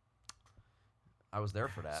evening. I was there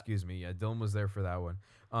for that. Excuse me, yeah, Dylan was there for that one.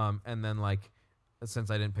 And then like,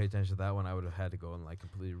 since I didn't pay attention to that one, I would have had to go and like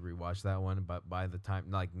completely rewatch that one. But by the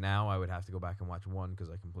time, like now, I would have to go back and watch one because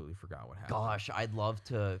I completely forgot what happened. Gosh, I'd love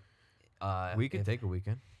to. We could take a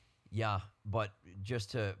weekend. Yeah, but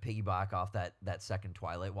just to piggyback off that second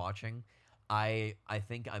Twilight watching, I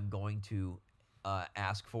think I'm going to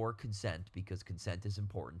ask for consent because consent is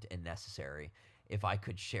important and necessary. If I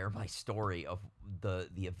could share my story of the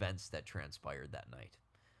events that transpired that night.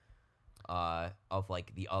 Of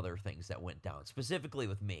like the other things that went down, specifically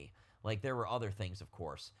with me. Like there were other things, of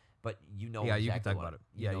course, but you know. Yeah, exactly you can talk about it.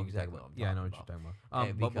 Yeah, you can talk about it. Yeah, I know what you're talking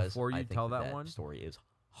about. But before you tell that one, story is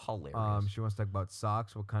hilarious. She wants to talk about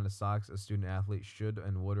socks. What kind of socks a student athlete should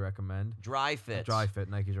and would recommend? Dry fit.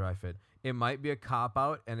 Nike Dry Fit. It might be a cop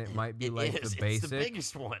out, and it might be the basic. It's the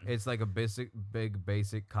biggest one. It's like a big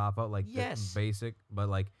basic cop out, like basic, but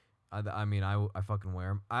like, I mean, I fucking wear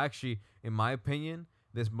them. I actually, in my opinion.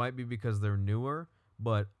 This might be because they're newer,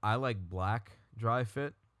 but I like black Dry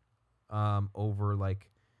Fit over like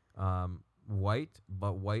white,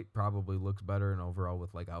 but white probably looks better and overall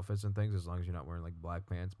with like outfits and things as long as you're not wearing like black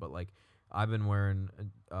pants. But like I've been wearing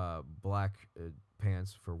black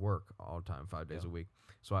pants for work all the time, 5 days a week.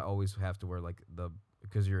 So I always have to wear like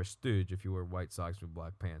because you're a stooge if you wear white socks with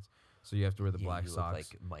black pants. So you have to wear the black socks. Look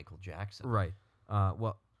like Michael Jackson. Right.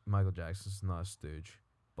 Well, Michael Jackson's not a stooge,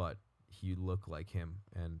 but you look like him.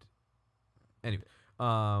 And anyway,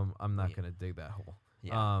 I'm not gonna dig that hole.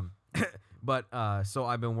 Yeah. But so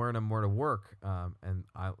I've been wearing them more to work, and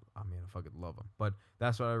I mean I fucking love them. But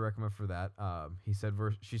that's what I recommend for that.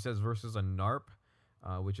 She says versus a NARP,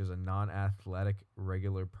 which is a non-athletic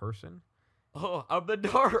regular person. Oh, I'm the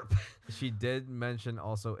NARP. She did mention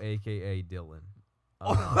also AKA Dylan.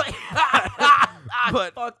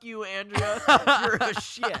 But fuck you, Andrea. You're a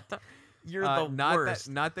shit. You're the worst.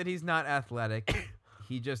 Not that he's not athletic.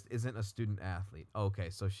 He just isn't a student athlete. Okay,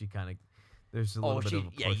 so she kind of there's a little bit of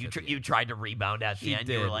a push you tried to rebound at the end.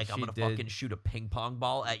 You were like, I'm gonna did. fucking shoot a ping pong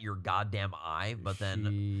ball at your goddamn eye, but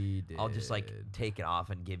then I'll just like take it off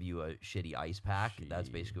and give you a shitty ice pack. That's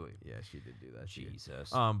basically she did do that. Jesus.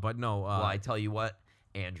 But no. Well, I tell you what,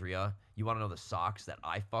 Andrea, you want to know the socks that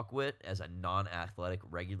I fuck with as a non-athletic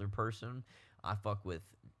regular person? I fuck with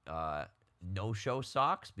no-show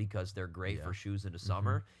socks because they're great for shoes in the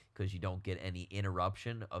summer because you don't get any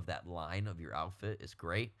interruption of that line of your outfit. It's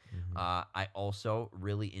great. I also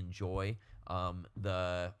really enjoy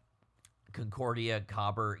the Concordia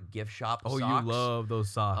Cobber gift shop socks. You love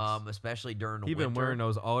those socks. Especially during the You've winter. been wearing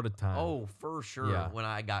those all the time. Oh, for sure. Yeah. When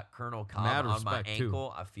I got Colonel Cobb Mad on my respect, ankle,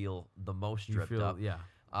 too. I feel the most dripped up. Yeah.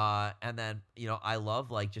 And then, I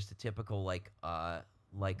love like just a typical like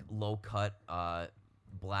low cut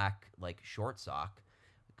black like short sock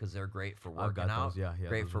because they're great for working out. Those. Yeah,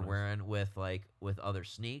 great those for are nice. wearing with other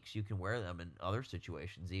sneaks. You can wear them in other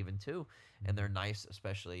situations even too, and they're nice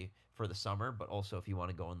especially for the summer. But also if you want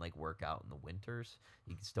to go and like work out in the winters,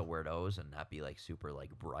 you can still wear those and not be like super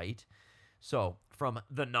like bright. So from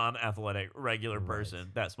the non-athletic regular person,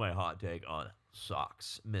 that's my hot take on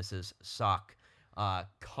socks, Mrs. Sock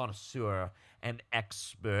connoisseur and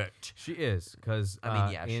expert. She is because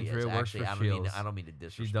Andrea she is. works Actually, for Shields. I don't mean to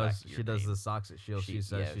disrespect. She does the socks at Shields. She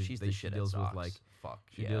says she's the shit deals at socks. with like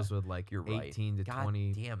She deals with like You're 18 right. to God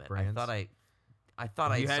 20 damn it! brands. I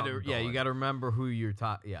thought I you had had to. Yeah, you got to remember who you're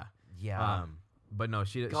Yeah. But no,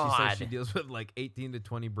 she says she deals with like 18 to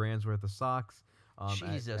 20 brands worth of socks.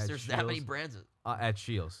 Jesus, at there's Shields, that many brands at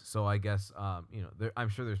Shields. So I guess I'm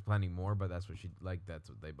sure there's plenty more, but that's what that's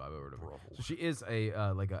what they buy or whatever. Bro. So she is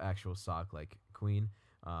a like an actual sock like queen.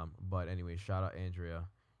 But anyway, shout out Andrea.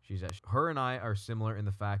 Her and I are similar in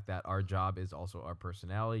the fact that our job is also our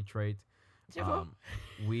personality trait.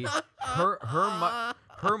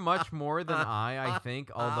 Her much more than I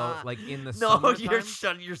think. Although, like in the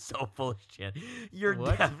summertime, you're so full of shit. You're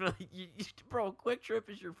What? definitely, bro. Kwik Trip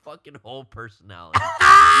is your fucking whole personality.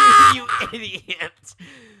 you idiot.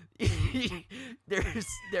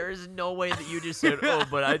 there is no way that you just said, oh,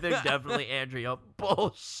 but I think definitely Andrea.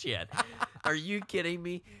 Bullshit. Are you kidding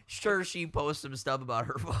me? Sure, she posts some stuff about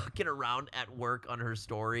her fucking around at work on her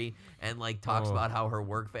story and like talks about how her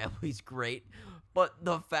work family's great. But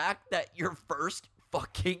the fact that your first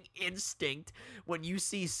fucking instinct when you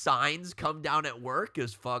see signs come down at work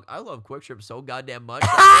is fuck, I love Kwik Trip so goddamn much.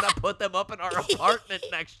 I'm gonna put them up in our apartment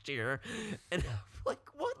next year. And I'm like,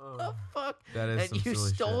 what the fuck? That is some and you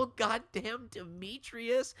silly stole shit. goddamn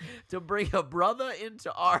Demetrius to bring a brother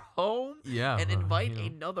into our home and invite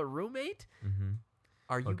another roommate? Mm-hmm.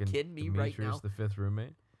 Are you Fucking kidding me Demetrius, right now? the fifth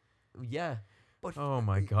roommate. Yeah. But Oh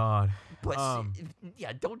my god. But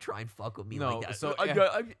yeah, don't try and fuck with me No, like that. so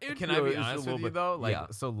can I be honest with you though? Like,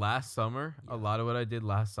 so last summer, a lot of what I did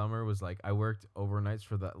last summer was like I worked overnights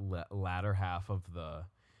for the latter half of the.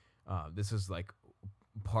 This is like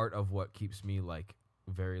part of what keeps me like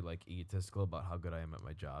very like egotistical about how good I am at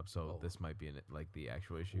my job. So this might be like the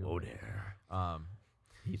actual issue. Whoa there.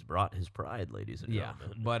 He's brought his pride, ladies and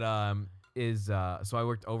gentlemen. But so I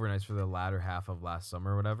worked overnights for the latter half of last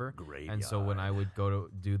summer or whatever. Great. And so when I would go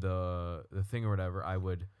to do the thing or whatever, I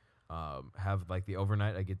would have like the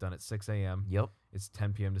overnight. I get done at 6 a.m. Yep. It's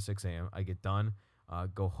 10 p.m. to 6 a.m. I get done,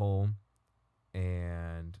 go home,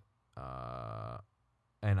 and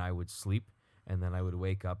I would sleep, and then I would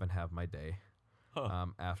wake up and have my day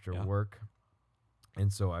after work.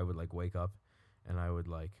 And so I would like wake up, and I would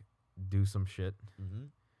like do some shit. Mm-hmm.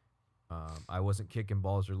 I wasn't kicking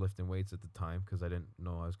balls or lifting weights at the time because I didn't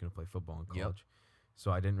know I was going to play football in college.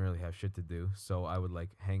 So I didn't really have shit to do. So I would like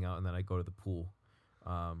hang out and then I'd go to the pool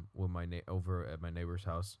with my over at my neighbor's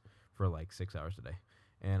house for like 6 hours a day.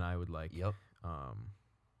 And I would like I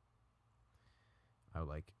would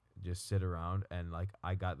like just sit around and like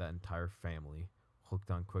I got that entire family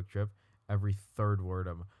hooked on Kwik Trip. Every third word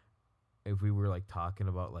if we were like talking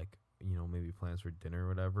about like maybe plans for dinner or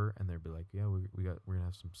whatever, and they'd be like, yeah, we're gonna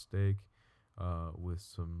have some steak with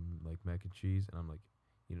some like mac and cheese, and I'm like,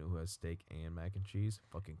 who has steak and mac and cheese?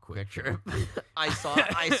 Fucking Kwik Trip. I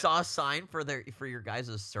saw a sign for your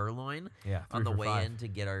guys' sirloin on the way in to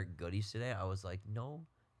get our goodies today. I was like, no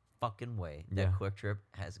fucking way that Yeah. Kwik Trip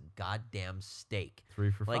has goddamn steak.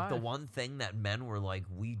 3 for Like, the $5. one thing that men were like,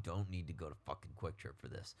 we don't need to go to fucking Kwik Trip for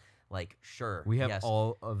this. Like, sure. We have yes,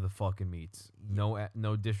 all of the fucking meats.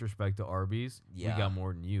 No disrespect to Arby's. Yeah. We got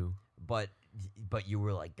more than you. But you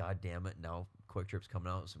were like, God damn it, now Kwik Trip's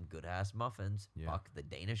coming out with some good-ass muffins. Yeah. Fuck, the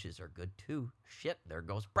Danishes are good, too. Shit, there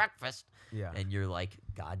goes breakfast. Yeah. And you're like,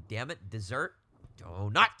 God damn it, dessert,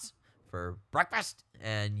 donuts for breakfast.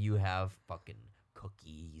 And you have fucking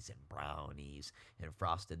cookies and brownies and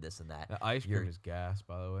frosted this and that. The ice cream is gas,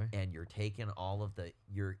 by the way. And you're taking all of the,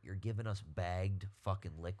 you're giving us bagged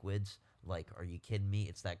fucking liquids. Like, are you kidding me?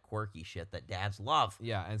 It's that quirky shit that dads love.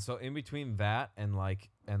 Yeah, and so in between that and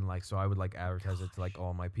so I would like advertise it to like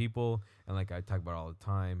all my people, and like I talk about it all the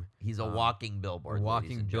time. He's a walking billboard. A ladies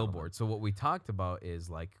walking and gentlemen. billboard. So what we talked about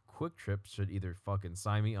is like Kwik Trip should either fucking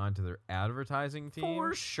sign me onto their advertising team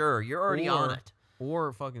For sure. You're already on it.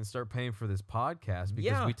 or fucking start paying for this podcast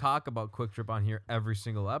because Yeah. we talk about Kwik Trip on here every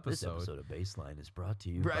single episode. This episode of Bassline is brought to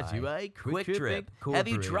you Brought to you by Kwik Kwik Trip. Trip Have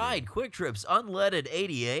you Incorporated. tried Kwik Trip's unleaded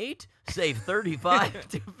 88? Save 35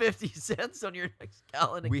 to 50 cents on your next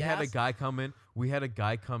gallon of We gas. had a guy come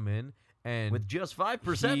in and with just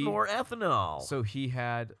 5% he- more ethanol. so he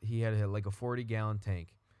had like a 40-gallon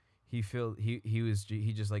tank. He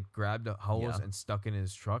just like grabbed a hose Yeah. and stuck in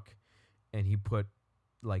his truck, and he put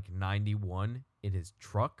like 91 in his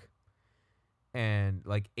truck, and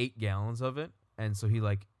like 8 gallons of it. And so he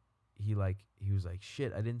was like,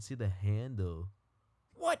 shit, I didn't see the handle.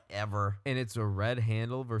 Whatever. And it's a red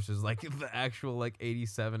handle versus like the actual like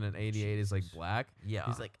 87 and 88 is like black. Yeah.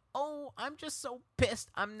 He's like, oh, I'm just so pissed.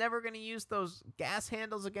 I'm never gonna use those gas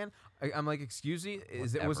handles again. I'm like, excuse me,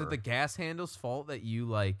 was it Whatever. the gas handle's fault that you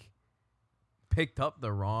like picked up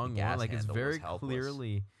the wrong gas one? Like it's handle very was helpless.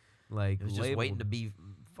 clearly like It was just labeled. waiting to be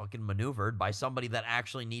fucking maneuvered by somebody that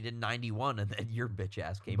actually needed 91, and then your bitch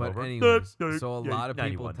ass came But over. anyways, so a lot of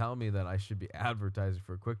people 91. tell me that I should be advertising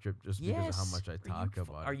for Kwik Trip just because of how much I Are talk you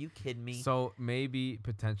about Are it. you kidding me? So maybe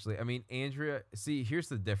potentially, I mean, Andrea. See, here's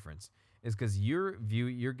the difference: is because you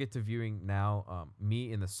get to viewing now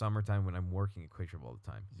me in the summertime when I'm working at Kwik Trip all the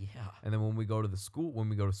time, yeah. and then when we go to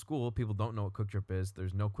school, people don't know what Kwik Trip is.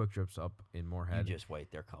 There's no Kwik Trips up in Moorhead. You just wait.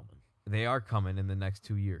 They're coming. They are coming in the next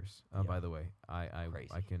 2 years. Yeah. By the way, I Crazy.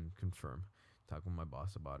 can confirm. Talk with my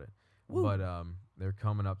boss about it. Woo. But they're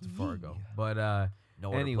coming up to Fargo. Yeah. But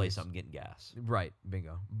Nowhere to anyways. place. I'm getting gas. right,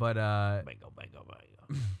 bingo. But Bingo, bingo, bingo.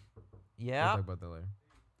 we'll Yeah. talk about that later.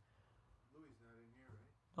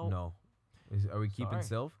 Oh. No. Are we keeping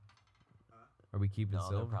Sorry. Sylv? Are we keeping No,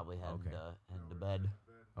 they're Sylv? probably heading, Okay. heading to bed.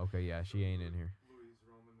 Okay, yeah, she ain't in here.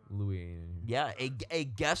 Louis ain't in here. Yeah, a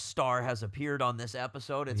guest star has appeared on this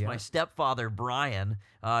episode. It's Yeah. my stepfather, Brian.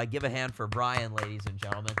 Give a hand for Brian, ladies and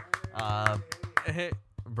gentlemen. Hey,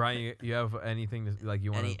 Brian, you have anything to like?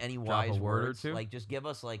 You want Any to drop wise a word words? or two? Like, just give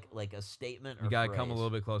us like a statement. Or You gotta come a phrase. little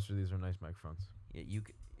bit closer. These are nice microphones. Yeah, you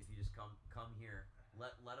if you just come here,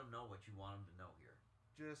 let them know what you want them to know here.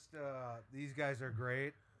 Just these guys are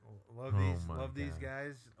great. Love Oh my love these God.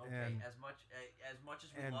 guys. Okay, And as much as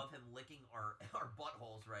we and- love him licking our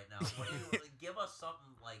buttholes right now, what do you give us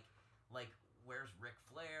something like where's Ric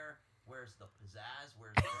Flair? Where's the pizzazz?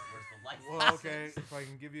 Where's the life well, lessons? okay, if I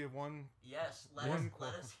can give you one, Yes, let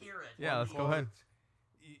us hear it. Yeah, let's go quote, ahead.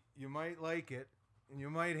 You might like it and you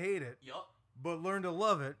might hate it, Yup. but learn to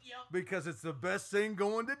love it Yep. because it's the best thing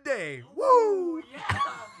going today. Woo! Yeah.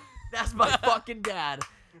 That's my fucking dad.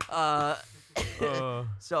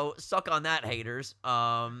 So suck on that, haters.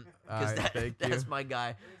 Because Alright, thank you. that's my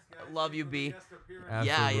guy. Love you, B.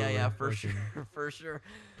 Absolutely. Yeah, for Fucking- sure, for sure.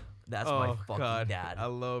 That's my fucking God. dad. I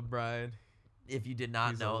love Brian. If you did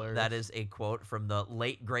not He's know, hilarious. that is a quote from the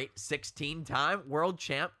late great 16-time world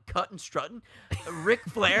champ, cut and strutting, Ric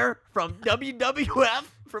Flair from WWF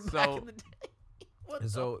from back So- in the day. What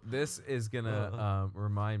So this is gonna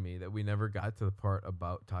remind me that we never got to the part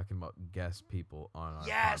about talking about guest people on our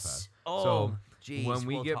Yes. podcast. Oh, So geez, when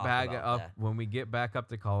we we'll get talk back about up, that. when we get back up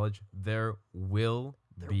to college, there will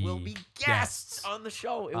be guests on the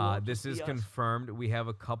show. It won't This just is be us. confirmed. We have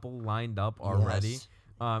a couple lined up already. Yes.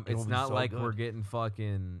 It It's will be not so like good. we're getting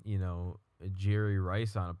fucking, Jerry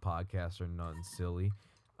Rice on a podcast or nothing silly.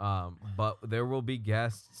 But there will be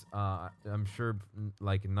guests. I'm sure,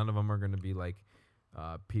 like, none of them are going to be like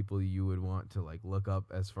people you would want to like look up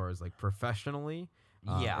as far as like professionally.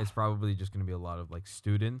 Yeah. It's probably just going to be a lot of like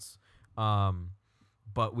students.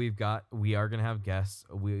 But we are going to have guests.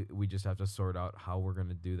 We just have to sort out how we're going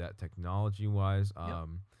to do that technology wise.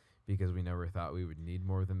 Because we never thought we would need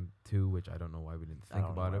more than 2, which I don't know why we didn't I think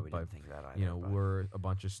don't know about why it. we But didn't think that either, but- we're a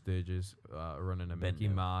bunch of stages running a Been Mickey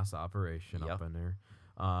new. Mouse operation Yep. up in there.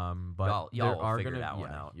 But there y'all will are figure gonna that one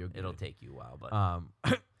yeah, out. you'll get It'll it. take you a while,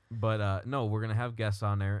 but No, we're gonna have guests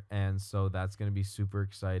on there, and so that's gonna be super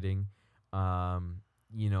exciting.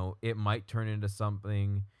 It might turn into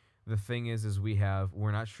something. The thing is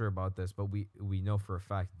we're not sure about this, but we know for a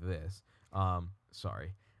fact this.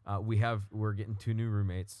 Sorry, we're getting 2 new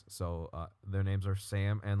roommates, so their names are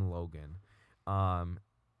Sam and Logan.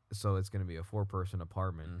 So it's gonna be a 4-person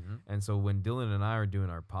apartment, and so when Dylan and I are doing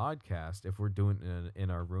our podcast, if we're doing it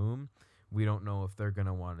in our room, we don't know if they're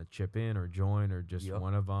gonna want to chip in or join or just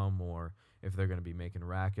one of them, or if they're gonna be making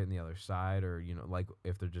racket on the other side, or like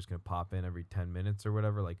if they're just gonna pop in every 10 minutes or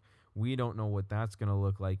whatever. Like we don't know what that's gonna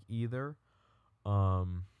look like either.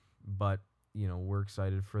 But we're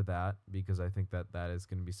excited for that because I think that is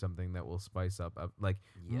gonna be something that will spice up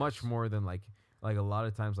much more than like a lot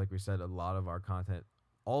of times, like we said, a lot of our content,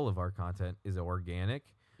 all of our content is organic.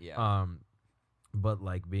 yeah. But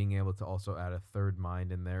like being able to also add a third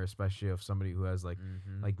mind in there, especially of somebody who has like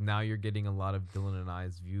now you're getting a lot of Dylan and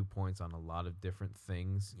I's viewpoints on a lot of different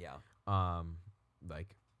things. Yeah.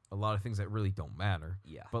 Like a lot of things that really don't matter.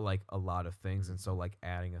 Yeah. But like a lot of things, and so like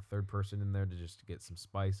adding a third person in there to just get some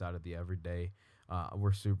spice out of the everyday.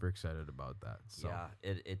 We're super excited about that. So.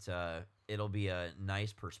 Yeah, it'll be a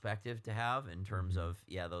nice perspective to have in terms of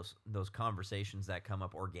those conversations that come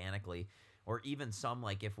up organically. Or even some,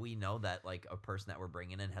 like, if we know that, like, a person that we're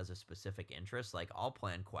bringing in has a specific interest, like, I'll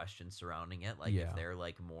plan questions surrounding it. Like, if they're,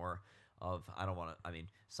 like, more of,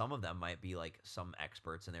 some of them might be, like, some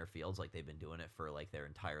experts in their fields, like, they've been doing it for, like, their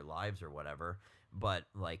entire lives or whatever. But,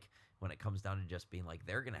 like, when it comes down to just being, like,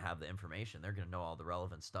 they're going to have the information. They're going to know all the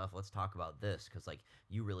relevant stuff. Let's talk about this because, like,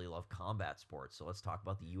 you really love combat sports. So let's talk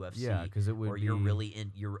about the UFC. Yeah, because it would or be...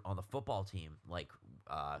 you're on the football team. Like,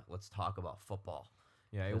 let's talk about football.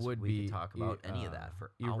 Yeah, it would be. We could talk about any of that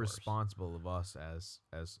for irresponsible hours. of us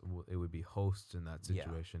as it would be hosts in that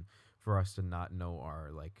situation for us to not know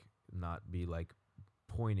not be like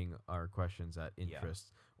pointing our questions at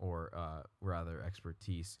interest or rather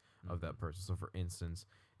expertise of that person. So, for instance,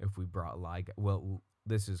 if we brought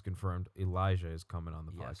this is confirmed. Elijah is coming on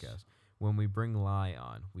the podcast. When we bring Lai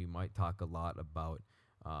on, we might talk a lot about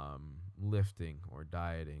lifting or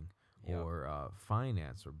dieting or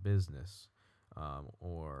finance or business.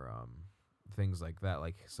 Or things like that,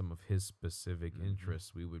 like some of his specific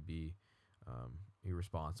interests. We would be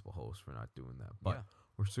irresponsible hosts for not doing that, but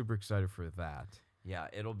we're super excited for that. Yeah,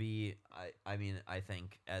 it'll be. I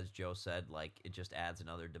think as Joe said, like it just adds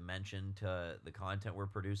another dimension to the content we're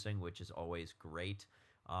producing, which is always great.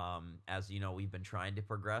 As you know, we've been trying to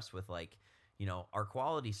progress with our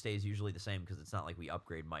quality stays usually the same because it's not like we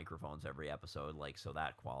upgrade microphones every episode, like so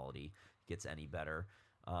that quality gets any better.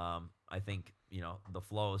 I think, the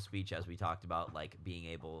flow of speech, as we talked about, like being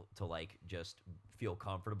able to like just feel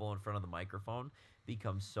comfortable in front of the microphone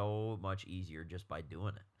becomes so much easier just by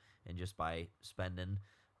doing it and just by spending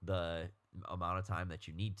the amount of time that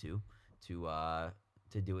you need to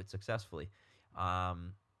do it successfully.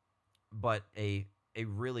 But a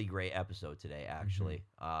really great episode today, actually.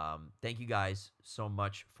 Thank you guys so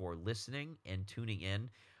much for listening and tuning in.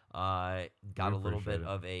 Got a little bit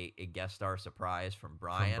of a guest star surprise from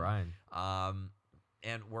Brian.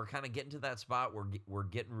 And we're kind of getting to that spot where we're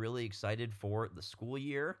getting really excited for the school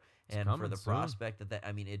year and for the prospect that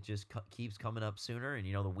it just keeps coming up sooner. And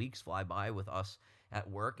the weeks fly by with us at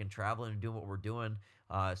work and traveling and doing what we're doing.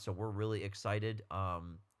 So we're really excited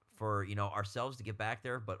for ourselves to get back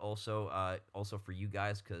there, but also for you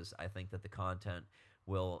guys, because I think that the content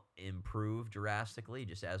will improve drastically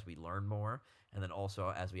just as we learn more, and then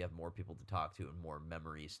also as we have more people to talk to and more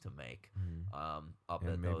memories to make.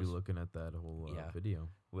 And maybe looking at that whole video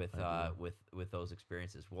with those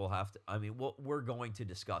experiences, we'll have to. We're going to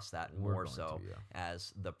discuss that more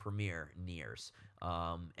as the premiere nears.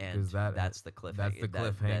 And that's the cliffhanger. That's the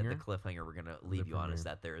cliffhanger. The cliffhanger we're gonna leave you on is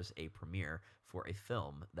that there is a premiere for a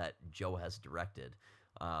film that Joe has directed.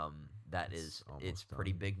 It's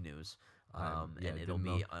pretty big news. And it'll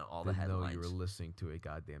be on all the headlines. Didn't know you were listening to a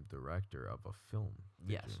goddamn director of a film.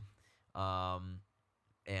 Yes.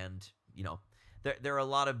 And there are a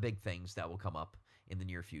lot of big things that will come up in the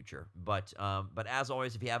near future. But as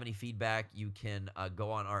always, if you have any feedback, you can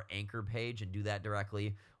go on our Anchor page and do that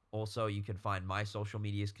directly, Also, you can find my social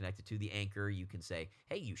medias connected to the Anchor. You can say,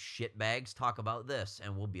 "Hey, you shitbags, talk about this,"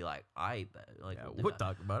 and we'll be like, "I like Yeah, we'll do we'll that."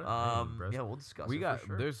 talk about it. I'm impressed. Yeah, we'll discuss. We it got for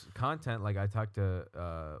sure. there's content. Like I talked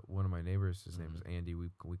to one of my neighbors. His name is Andy. We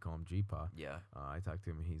call him G-Pa. Yeah. I talked to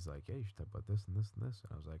him and he's like, "Hey, you should talk about this and this and this."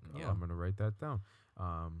 And I was like, "Oh, Yeah. I'm gonna write that down."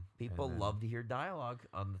 People and then- love to hear dialogue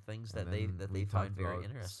on the things and that they then we find talked very about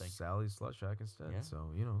interesting. Sally's Slut Shack instead. Yeah.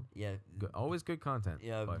 So Yeah. always good content.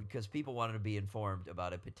 Yeah, but because people wanted to be informed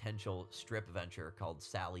about a potential strip venture called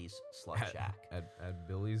Sally's Slut Shack. at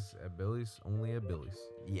Billy's, only at Billy's.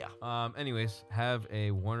 Yeah. Anyways, have a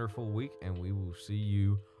wonderful week, and we will see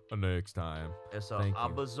you next time. So, Thank you.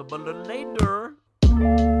 later.